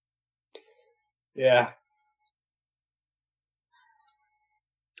 Yeah.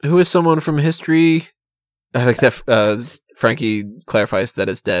 Who is someone from history? I think that Frankie clarifies that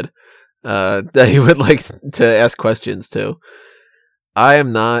it's dead. That he would like to ask questions to. I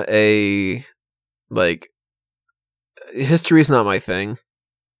am not history is not my thing.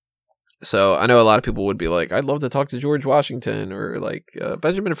 So I know a lot of people would be like, I'd love to talk to George Washington or like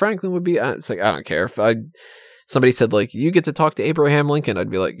Benjamin Franklin would be. It's like, I don't care. If somebody said like, you get to talk to Abraham Lincoln,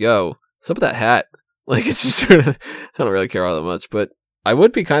 I'd be like, yo, what's up with that hat? Like, it's just sort of, I don't really care all that much, but I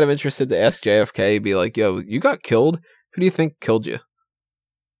would be kind of interested to ask JFK, be like, yo, you got killed. Who do you think killed you?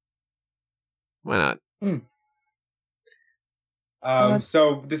 Why not?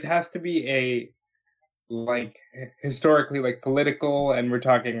 So this has to be a like historically like political, and we're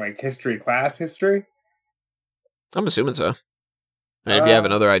talking like history class history. I'm assuming so. And if you have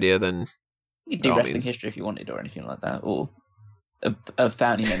another idea, then You could do wrestling history if you wanted, or anything like that, or a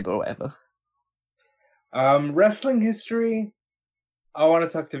family member or whatever. Wrestling history. I want to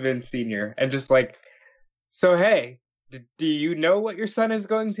talk to Vince Sr. and just like, so hey, do you know what your son is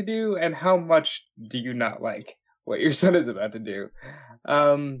going to do, and how much do you not like what your son is about to do?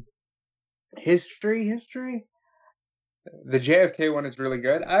 History. The JFK one is really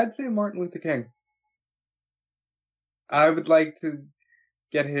good. I'd say Martin Luther King. I would like to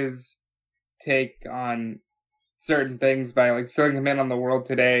get his take on certain things by like filling him in on the world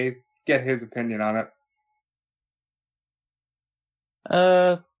today, get his opinion on it.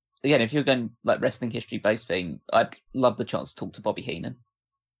 Again, if you're going like wrestling history based thing, I'd love the chance to talk to Bobby Heenan.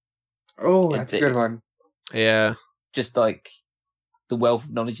 Oh, that's a good one. Yeah. Just like the wealth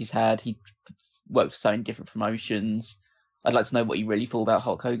of knowledge he's had. He worked for so many different promotions. I'd like to know what he really thought about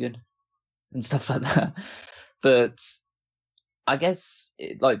Hulk Hogan and stuff like that. But I guess,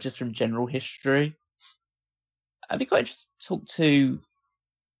 like, just from general history, I'd be quite interested to talk to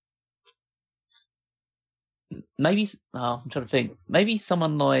maybe. I'm trying to think. Maybe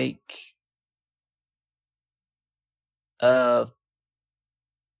someone like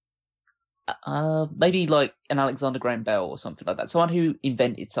maybe like an Alexander Graham Bell or something like that. Someone who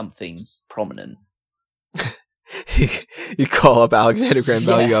invented something prominent. You call up Alexander Graham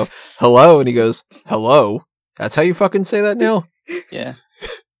Bell, you go, hello, and he goes, hello? That's how you fucking say that now? Yeah.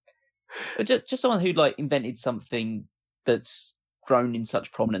 just someone who like invented something that's grown in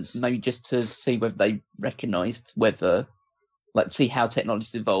such prominence, and maybe just to see whether they recognised whether, like, see how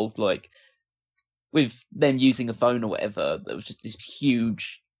technology's evolved, like with them using a phone or whatever, there was just this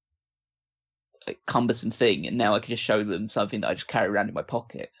huge, like, cumbersome thing, and now I can just show them something that I just carry around in my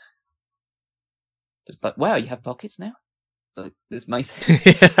pocket. It's like, wow, you have pockets now? It's like, it's amazing.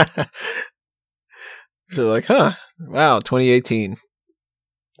 Yeah. So like, huh, wow, 2018.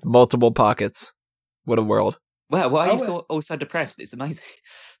 Multiple pockets. What a world. Wow, why are you all so depressed? It's amazing.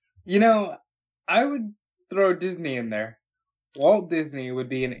 You know, I would throw Disney in there. Walt Disney would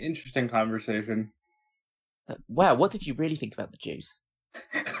be an interesting conversation. Wow, what did you really think about the Jews?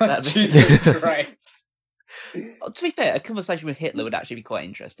 Jesus Christ. To be fair, a conversation with Hitler would actually be quite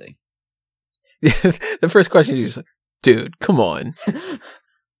interesting. The first question is just like, dude, come on.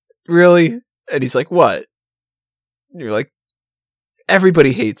 Really? And he's like, what? And you're like,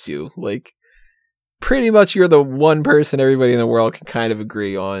 everybody hates you. Like, pretty much you're the one person everybody in the world can kind of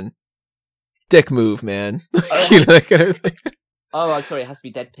agree on. Dick move, man. You know, that kind of thing. Oh, I'm sorry, it has to be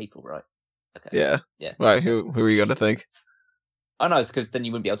dead people, right? Okay. Yeah. Right, who are you going to think? Oh, no, it's because then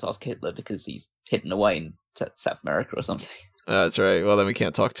you wouldn't be able to ask Hitler because he's hidden away in South America or something. That's right. Well, then we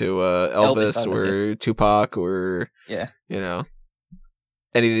can't talk to Elvis or Tupac or, you know,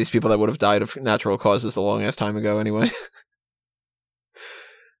 any of these people that would have died of natural causes a long ass time ago anyway.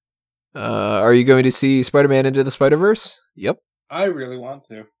 Are you going to see Spider-Man Into the Spider-Verse? Yep. I really want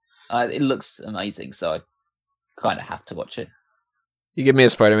to. It looks amazing, so I kind of have to watch it. You give me a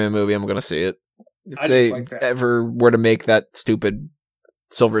Spider-Man movie, I'm going to see it. If they ever were to make that stupid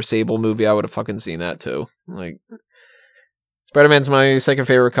Silver Sable movie, I would have fucking seen that too. Like, Spider-Man's my second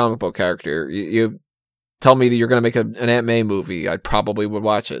favorite comic book character. You tell me that you're going to make an Aunt May movie, I probably would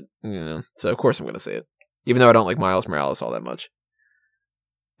watch it. You know, so of course I'm going to see it. Even though I don't like Miles Morales all that much.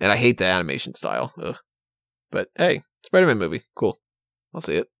 And I hate the animation style. Ugh. But hey, Spider-Man movie. Cool. I'll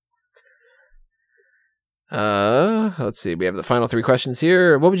see it. Let's see. We have the final 3 questions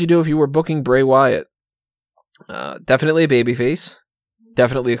here. What would you do if you were booking Bray Wyatt? Definitely a babyface.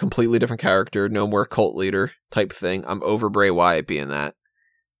 Definitely a completely different character. No more cult leader type thing. I'm over Bray Wyatt being that.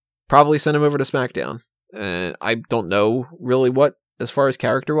 Probably send him over to SmackDown. And I don't know really what as far as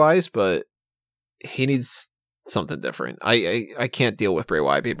character wise, but he needs something different. I can't deal with Bray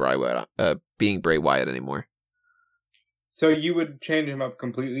Wyatt being Bray Wyatt anymore. So you would change him up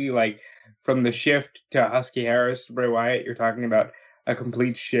completely, like from the Shift to Husky Harris to Bray Wyatt? You're talking about a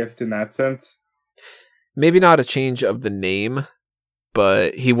complete shift in that sense? Maybe not a change of the name,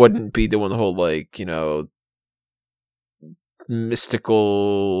 but he wouldn't be doing the whole, like, you know,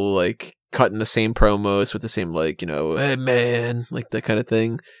 mystical, like, cutting the same promos with the same, like, you know, hey man, like that kind of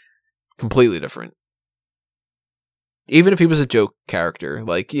thing. Completely different. Even if he was a joke character,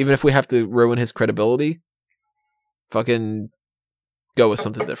 like, even if we have to ruin his credibility, fucking go with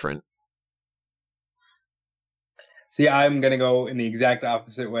something different. See, I'm going to go in the exact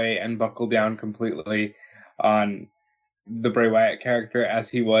opposite way and buckle down completely on the Bray Wyatt character as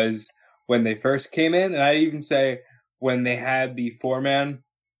he was when they first came in. And I'd even say when they had the 4-man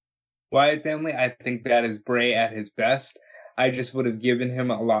Wyatt family, I think that is Bray at his best. I just would have given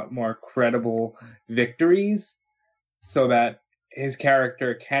him a lot more credible victories so that his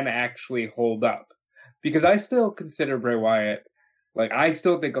character can actually hold up. Because I still consider Bray Wyatt, like, I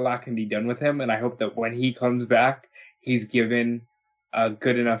still think a lot can be done with him, and I hope that when he comes back, he's given a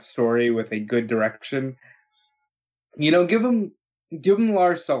good enough story with a good direction. You know, give him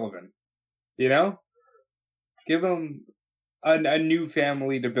Lars Sullivan. You know, give him a new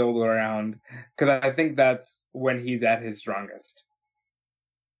family to build around, because I think that's when he's at his strongest.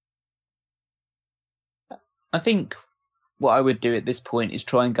 I think what I would do at this point is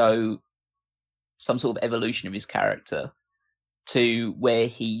try and go some sort of evolution of his character to where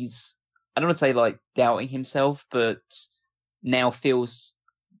he's, I don't want to say like doubting himself, but now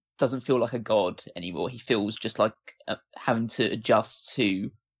doesn't feel like a god anymore. He feels just like having to adjust to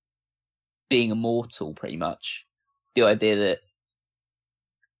being immortal, pretty much. The idea that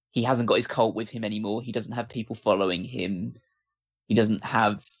he hasn't got his cult with him anymore. He doesn't have people following him. He doesn't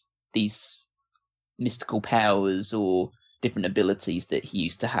have these mystical powers or different abilities that he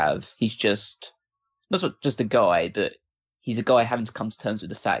used to have. He's just not just a guy, but he's a guy having to come to terms with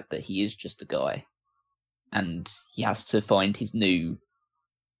the fact that he is just a guy, and he has to find his new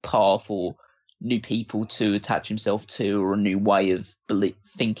path or new people to attach himself to, or a new way of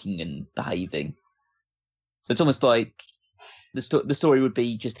thinking and behaving. So it's almost like the story would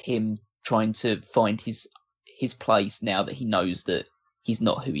be just him trying to find his place now that he knows that he's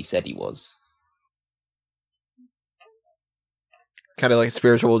not who he said he was. Kind of like a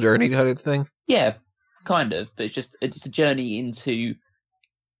spiritual journey kind of thing? Yeah, kind of. But it's a journey into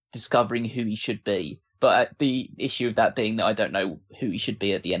discovering who he should be. But the issue of that being that I don't know who he should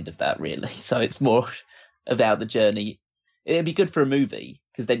be at the end of that, really. So it's more about the journey. It'd be good for a movie,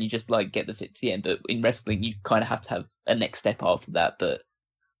 because then you just like get the fit to the end. But in wrestling, you kind of have to have a next step after that. But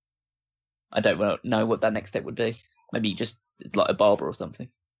I don't know what that next step would be. Maybe just like a barber or something.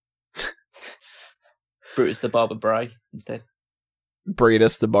 Brutus the Barber Bray instead.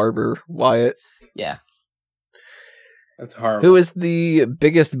 Brutus the Barber Wyatt. Yeah. That's horrible. Who is the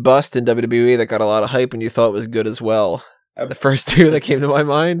biggest bust in WWE that got a lot of hype and you thought was good as well? The first two that came to my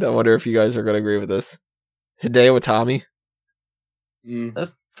mind. I wonder if you guys are going to agree with this. Hideo Itami.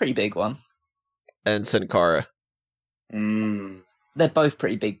 That's a pretty big one. And Sin Cara. They're both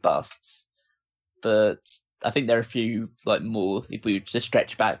pretty big busts. But I think there are a few like more, if we were to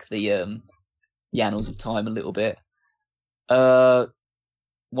stretch back the annals of time a little bit.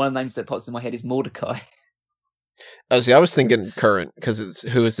 One of the names that pops in my head is Mordecai. Oh, see, I was thinking current, because it's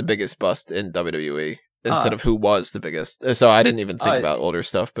who is the biggest bust in WWE instead of who was the biggest. So I didn't even think about older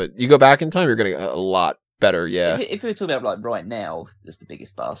stuff, but you go back in time, you're going to get a lot better, yeah. If we were talking about like right now, that's the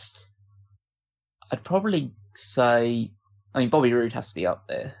biggest bust, I'd probably say, I mean, Bobby Roode has to be up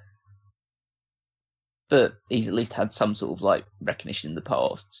there. But he's at least had some sort of like recognition in the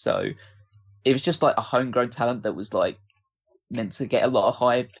past. So it was just like a homegrown talent that was like meant to get a lot of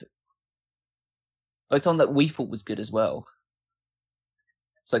hype. It's someone that we thought was good as well.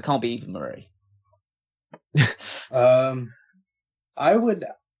 So it can't be Eva Marie. I would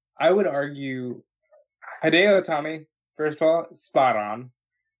argue Hideo Itami, first of all, spot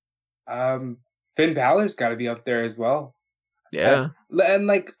on. Finn Balor's got to be up there as well. Yeah. And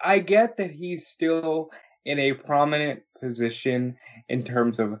like, I get that he's still in a prominent position in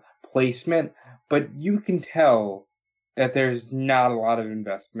terms of placement, but you can tell that there's not a lot of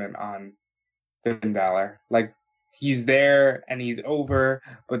investment on Finn Balor. Like, he's there and he's over,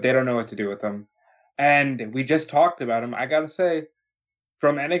 but they don't know what to do with him. And we just talked about him. I gotta say,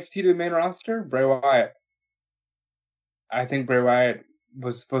 from NXT to the main roster, Bray Wyatt. I think Bray Wyatt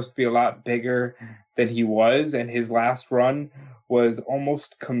was supposed to be a lot bigger than he was, and his last run was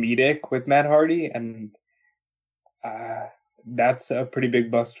almost comedic with Matt Hardy, and that's a pretty big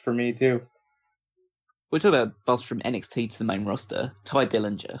bust for me too. We're talking about bust from NXT to the main roster. Ty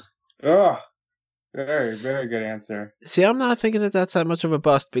Dillinger. Oh, very, very good answer. See, I'm not thinking that that's that much of a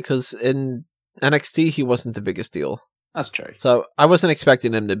bust because in NXT he wasn't the biggest deal. That's true. So I wasn't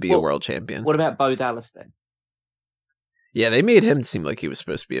expecting him to be a world champion. What about Bo Dallas then? Yeah, they made him seem like he was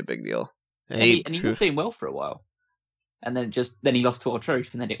supposed to be a big deal. And he was doing well for a while. And then he lost to R-Truth,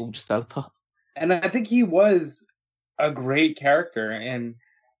 and then it all just fell apart. And I think he was a great character in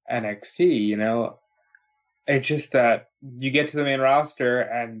NXT, you know. It's just that you get to the main roster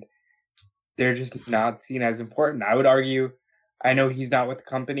and they're just not seen as important. I would argue, I know he's not with the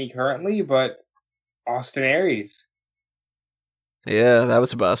company currently, but Austin Aries. Yeah, that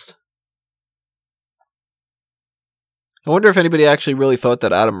was a bust. I wonder if anybody actually really thought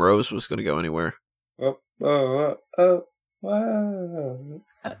that Adam Rose was going to go anywhere. I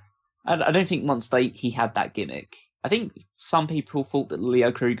don't think once he had that gimmick. I think some people thought that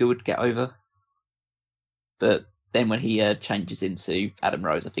Leo Kruger would get over. But then when he changes into Adam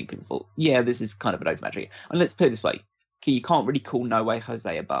Rose, I think people thought, yeah, this is kind of an over match. And let's put it this way. You can't really call No Way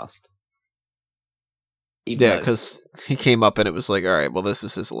Jose a bust. Yeah, because he came up and it was like, all right, well, this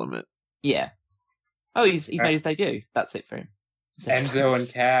is his limit. Yeah. Oh, he's made his debut. That's it for him. Enzo and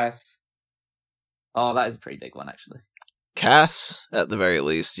Cass. Oh, that is a pretty big one, actually. Cass, at the very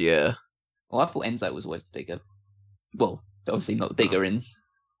least, yeah. Well, I thought Enzo was always the bigger. Well, obviously not bigger in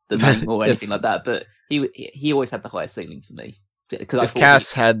the name or anything like that, but he always had the highest ceiling for me. If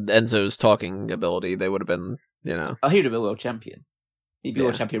Cass had Enzo's talking ability, they would have been, you know. Oh, he would have been world champion. He'd be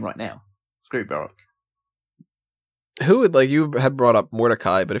world champion right now. Screw Brock. Who would, like, you had brought up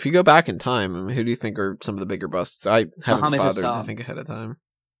Mordecai, but if you go back in time, I mean, who do you think are some of the bigger busts? I haven't Muhammad bothered Hassan. to think ahead of time.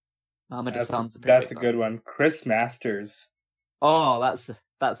 That's a good one. Chris Masters. Oh,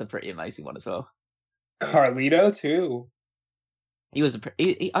 that's a pretty amazing one as well. Carlito too. He was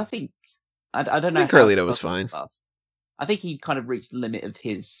I think I don't know. I think Carlito was fine. I think he kind of reached the limit of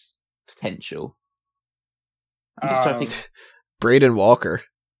his potential. I'm just trying to think. Braden Walker.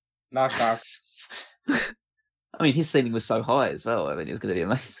 Knock knock. I mean, his ceiling was so high as well. I mean, it was going to be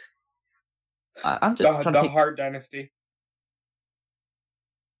amazing. I'm just trying to think. The Hart Dynasty.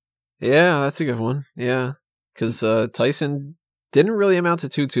 Yeah, that's a good one. Yeah, because Tyson didn't really amount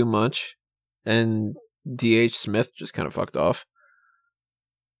to too much, and D.H. Smith just kind of fucked off.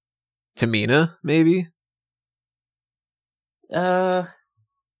 Tamina, maybe? I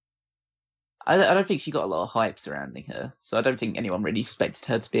don't think she got a lot of hype surrounding her, so I don't think anyone really expected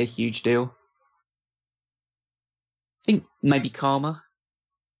her to be a huge deal. I think maybe Karma.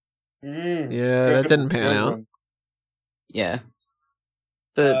 Yeah, that didn't pan out. Yeah.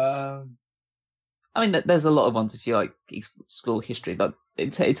 But, I mean, there's a lot of ones if you, like, explore history. Like,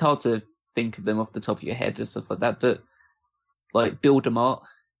 it's hard to think of them off the top of your head and stuff like that, but, like, Bill DeMott,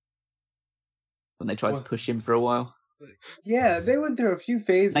 when they tried to push him for a while. Yeah, they went through a few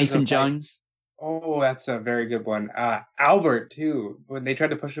phases. Nathan Jones. Oh, that's a very good one. Albert, too, when they tried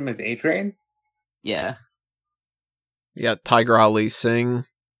to push him as A-Train. Yeah. Yeah, Tiger Ali Singh.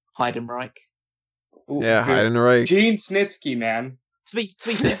 Heidenreich. Yeah, Heidenreich. Gene Snitsky, man. To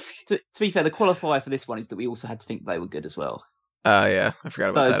be fair, the qualifier for this one is that we also had to think they were good as well. Yeah, I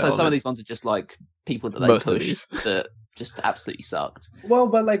forgot about that. So some of these ones are just like people that they pushed that just absolutely sucked. Well,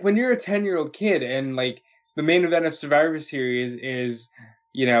 but like when you're a 10-year-old kid and like the main event of Survivor Series is,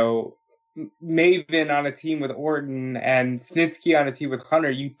 you know, Maven on a team with Orton and Snitsky on a team with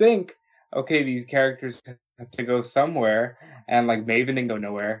Hunter, you think, okay, these characters have to go somewhere, and like Maven didn't go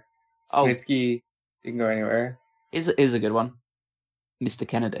nowhere. Snitsky didn't go anywhere. Is a good one. Mr.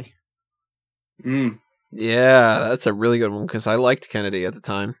 Kennedy. Yeah, that's a really good one because I liked Kennedy at the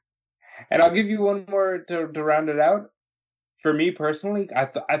time. And I'll give you one more to round it out. For me personally,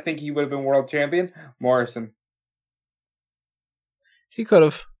 I think he would have been world champion. Morrison. He could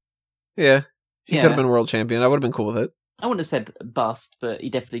have. Yeah. He could have been world champion. I would have been cool with it. I wouldn't have said bust, but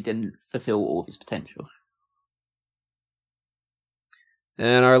he definitely didn't fulfill all of his potential.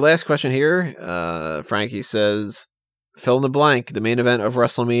 And our last question here, Frankie says, fill in the blank. The main event of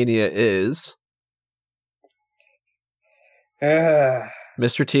WrestleMania is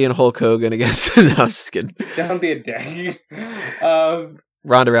Mr. T and Hulk Hogan against. No, I'm just kidding. Don't be a dick.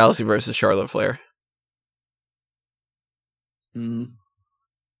 Ronda Rousey versus Charlotte Flair.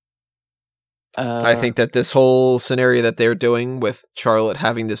 I think that this whole scenario that they're doing with Charlotte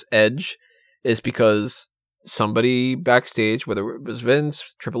having this edge is because somebody backstage, whether it was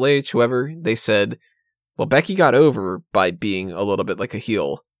Vince, Triple H, whoever, they said, well, Becky got over by being a little bit like a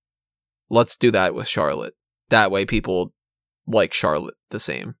heel. Let's do that with Charlotte. That way people like Charlotte the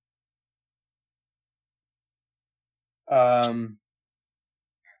same. I'm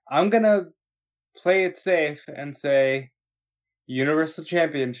gonna play it safe and say Universal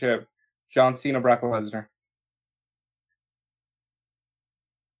Championship, John Cena, Brock Lesnar.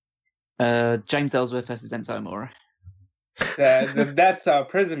 James Ellsworth versus Enzo Amore. That's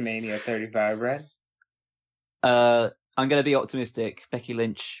Prison Mania 35, right? I'm going to be optimistic. Becky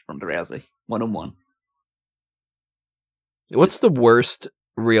Lynch, Ronda Rousey, 1-on-1. What's the worst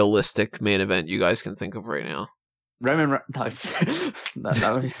realistic main event you guys can think of right now? No.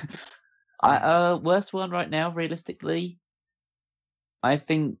 Worst one right now, realistically, I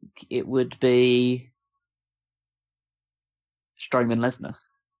think it would be Strowman Lesnar.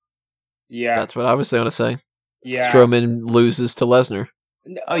 Yeah, That's what I was going to say. yeah. Strowman loses to Lesnar.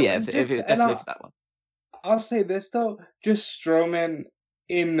 Oh yeah, if definitely for that one. I'll say this though, just Strowman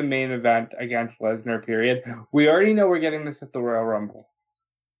in the main event against Lesnar, period. We already know we're getting this at the Royal Rumble.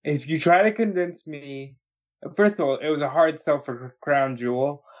 If you try to convince me, first of all, it was a hard sell for Crown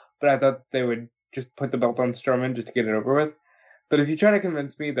Jewel, but I thought they would just put the belt on Strowman just to get it over with. But if you try to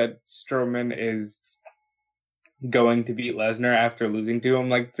convince me that Strowman is going to beat Lesnar after losing to him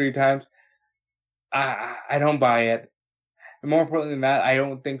like 3 times, I don't buy it. And more importantly than that, I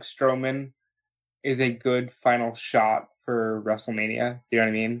don't think Strowman is a good final shot for WrestleMania. You know what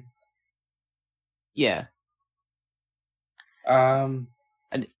I mean? Yeah. Um,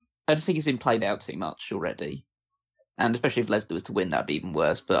 I just think it's been played out too much already. And especially if Lesnar was to win, that'd be even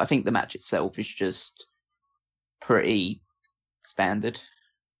worse. But I think the match itself is just pretty standard.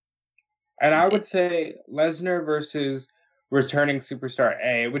 And I would say Lesnar versus returning superstar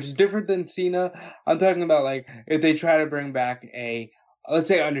A, which is different than Cena. I'm talking about like if they try to bring back let's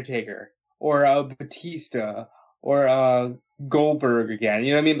say Undertaker or a Batista or a Goldberg again.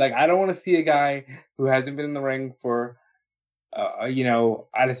 You know what I mean? Like I don't want to see a guy who hasn't been in the ring for,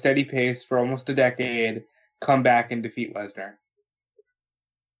 at a steady pace for almost a decade come back and defeat Lesnar.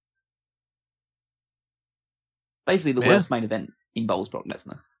 Basically, the worst main event involves Brock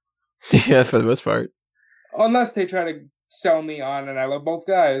Lesnar. Yeah, for the most part. Unless they try to sell me on, and I love both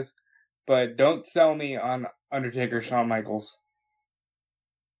guys, but don't sell me on Undertaker, Shawn Michaels.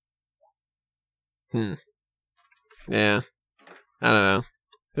 Yeah. I don't know.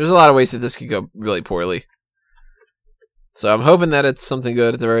 There's a lot of ways that this could go really poorly. So I'm hoping that it's something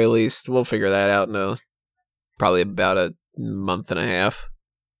good at the very least. We'll figure that out in probably about a month and a half.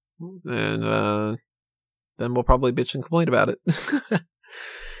 And then we'll probably bitch and complain about it.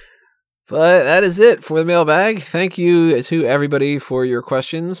 But that is it for the mailbag. Thank you to everybody for your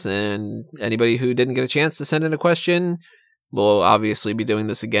questions, and anybody who didn't get a chance to send in a question, we'll obviously be doing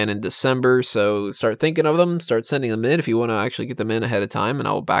this again in December, so start thinking of them, start sending them in if you want to actually get them in ahead of time, and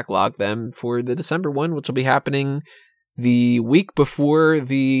I'll backlog them for the December one, which will be happening the week before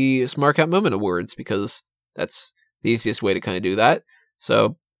the Smart Out Moment Awards, because that's the easiest way to kind of do that.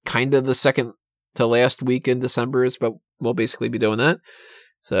 So kind of the second to last week in December is, but we'll basically be doing that.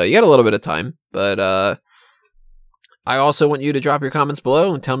 So you got a little bit of time, but I also want you to drop your comments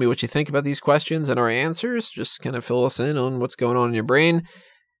below and tell me what you think about these questions and our answers. Just kind of fill us in on what's going on in your brain.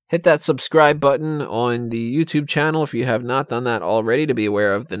 Hit that subscribe button on the YouTube channel if you have not done that already to be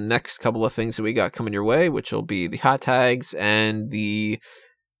aware of the next couple of things that we got coming your way, which will be the hot tags and the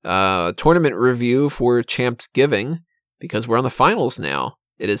tournament review for Champs Giving, because we're on the finals now.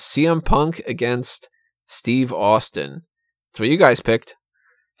 It is CM Punk against Steve Austin. That's what you guys picked.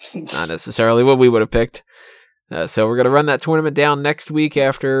 It's not necessarily what we would have picked. So we're going to run that tournament down next week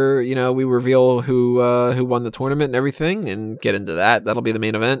after, we reveal who won the tournament and everything and get into that. That'll be the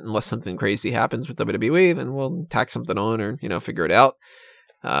main event. Unless something crazy happens with WWE, then we'll tack something on or, figure it out.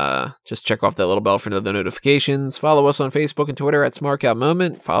 Just check off that little bell for the notifications. Follow us on Facebook and Twitter at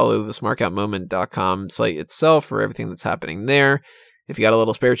SmartOutMoment. Follow the SmartOutMoment.com site itself for everything that's happening there. If you got a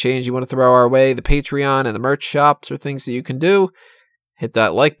little spare change you want to throw our way, the Patreon and the merch shops are things that you can do. Hit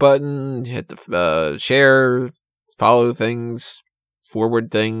that like button, hit the share, follow things, forward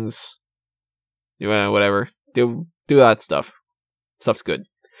things, whatever. Do that stuff. Stuff's good.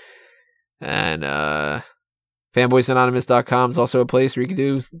 And fanboysanonymous.com is also a place where you can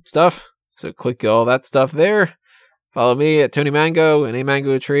do stuff. So click all that stuff there. Follow me at Tony Mango and A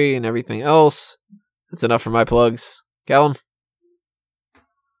Mango Tree and everything else. That's enough for my plugs. Callum?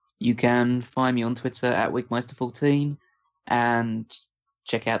 You can find me on Twitter at Wigmeister14 and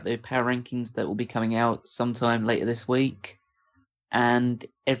check out the power rankings that will be coming out sometime later this week and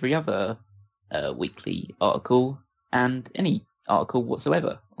every other weekly article and any article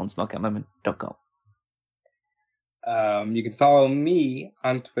whatsoever on smartoutmoment.com. You can follow me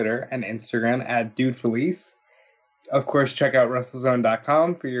on Twitter and Instagram at DudeFelice. Of course, check out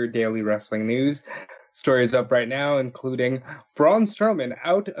WrestleZone.com for your daily wrestling news. Stories up right now, including Braun Strowman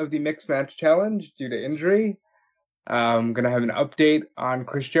out of the Mixed Match Challenge due to injury. I'm going to have an update on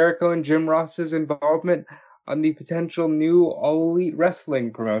Chris Jericho and Jim Ross's involvement on the potential new All Elite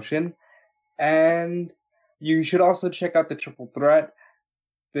Wrestling promotion. And you should also check out the Triple Threat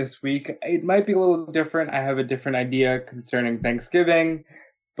this week. It might be a little different. I have a different idea concerning Thanksgiving,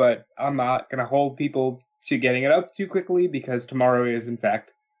 but I'm not going to hold people to getting it up too quickly because tomorrow is, in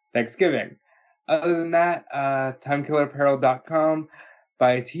fact, Thanksgiving. Other than that, timekillerapparel.com.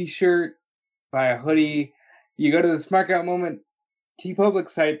 Buy a t-shirt, buy a hoodie. You go to the Smart Out Moment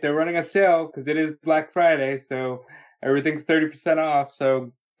TeePublic site. They're running a sale because it is Black Friday, so everything's 30% off.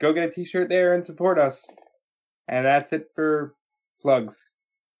 So go get a t-shirt there and support us. And that's it for plugs.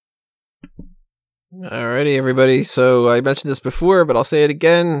 Alrighty, everybody. So I mentioned this before, but I'll say it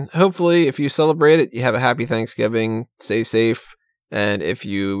again. Hopefully, if you celebrate it, you have a happy Thanksgiving. Stay safe. And if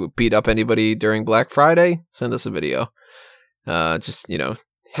you beat up anybody during Black Friday, send us a video. Just, hit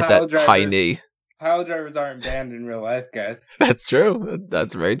that high knee. Pile drivers aren't banned in real life, guys. That's true.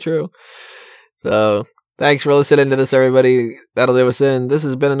 That's very true. So, thanks for listening to this, everybody. That'll do us in. This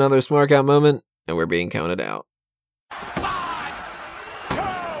has been another Smart Out Moment, and we're being counted out.